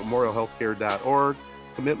online at memorialhealthcare.org.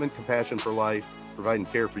 Commitment, compassion for life, providing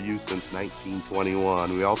care for you since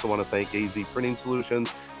 1921. We also want to thank AZ Printing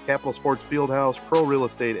Solutions, Capital Sports Fieldhouse, Crow Real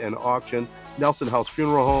Estate and Auction, Nelson House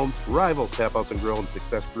Funeral Homes, Rivals Tap House and Grill, and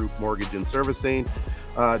Success Group Mortgage and Servicing.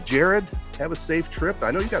 Jared, have a safe trip.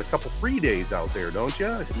 I know you got a couple free days out there, don't you?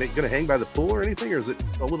 Going to hang by the pool or anything, or is it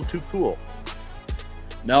a little too cool?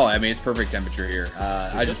 No, I mean, it's perfect temperature here.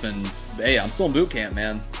 I'm still in boot camp,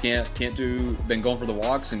 man. Been going for the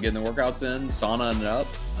walks and getting the workouts in, sauna and up.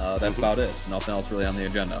 That's about it. So nothing else really on the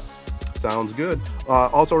agenda. Sounds good.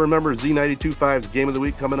 Also remember Z92.5's Game of the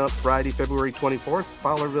Week coming up Friday, February 24th,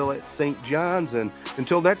 Fowlerville at St. John's. And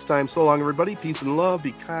until next time, so long, everybody. Peace and love.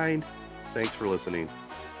 Be kind. Thanks for listening.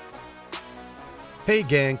 Hey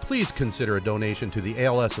gang, please consider a donation to the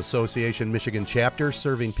ALS Association Michigan chapter,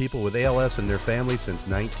 serving people with ALS and their families since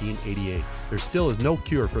 1988. There still is no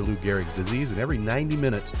cure for Lou Gehrig's disease, and every 90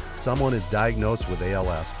 minutes, someone is diagnosed with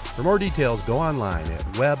ALS. For more details, go online at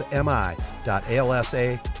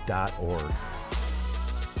webmi.alsa.org.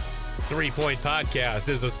 3 Point Podcast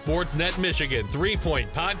is a Sportsnet Michigan 3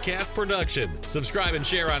 Point Podcast production. Subscribe and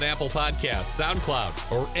share on Apple Podcasts,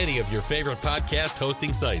 SoundCloud, or any of your favorite podcast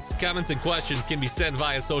hosting sites. Comments and questions can be sent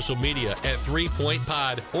via social media at 3 Point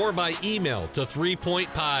Pod or by email to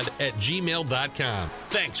 3pointpod@gmail.com.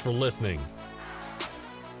 Thanks for listening.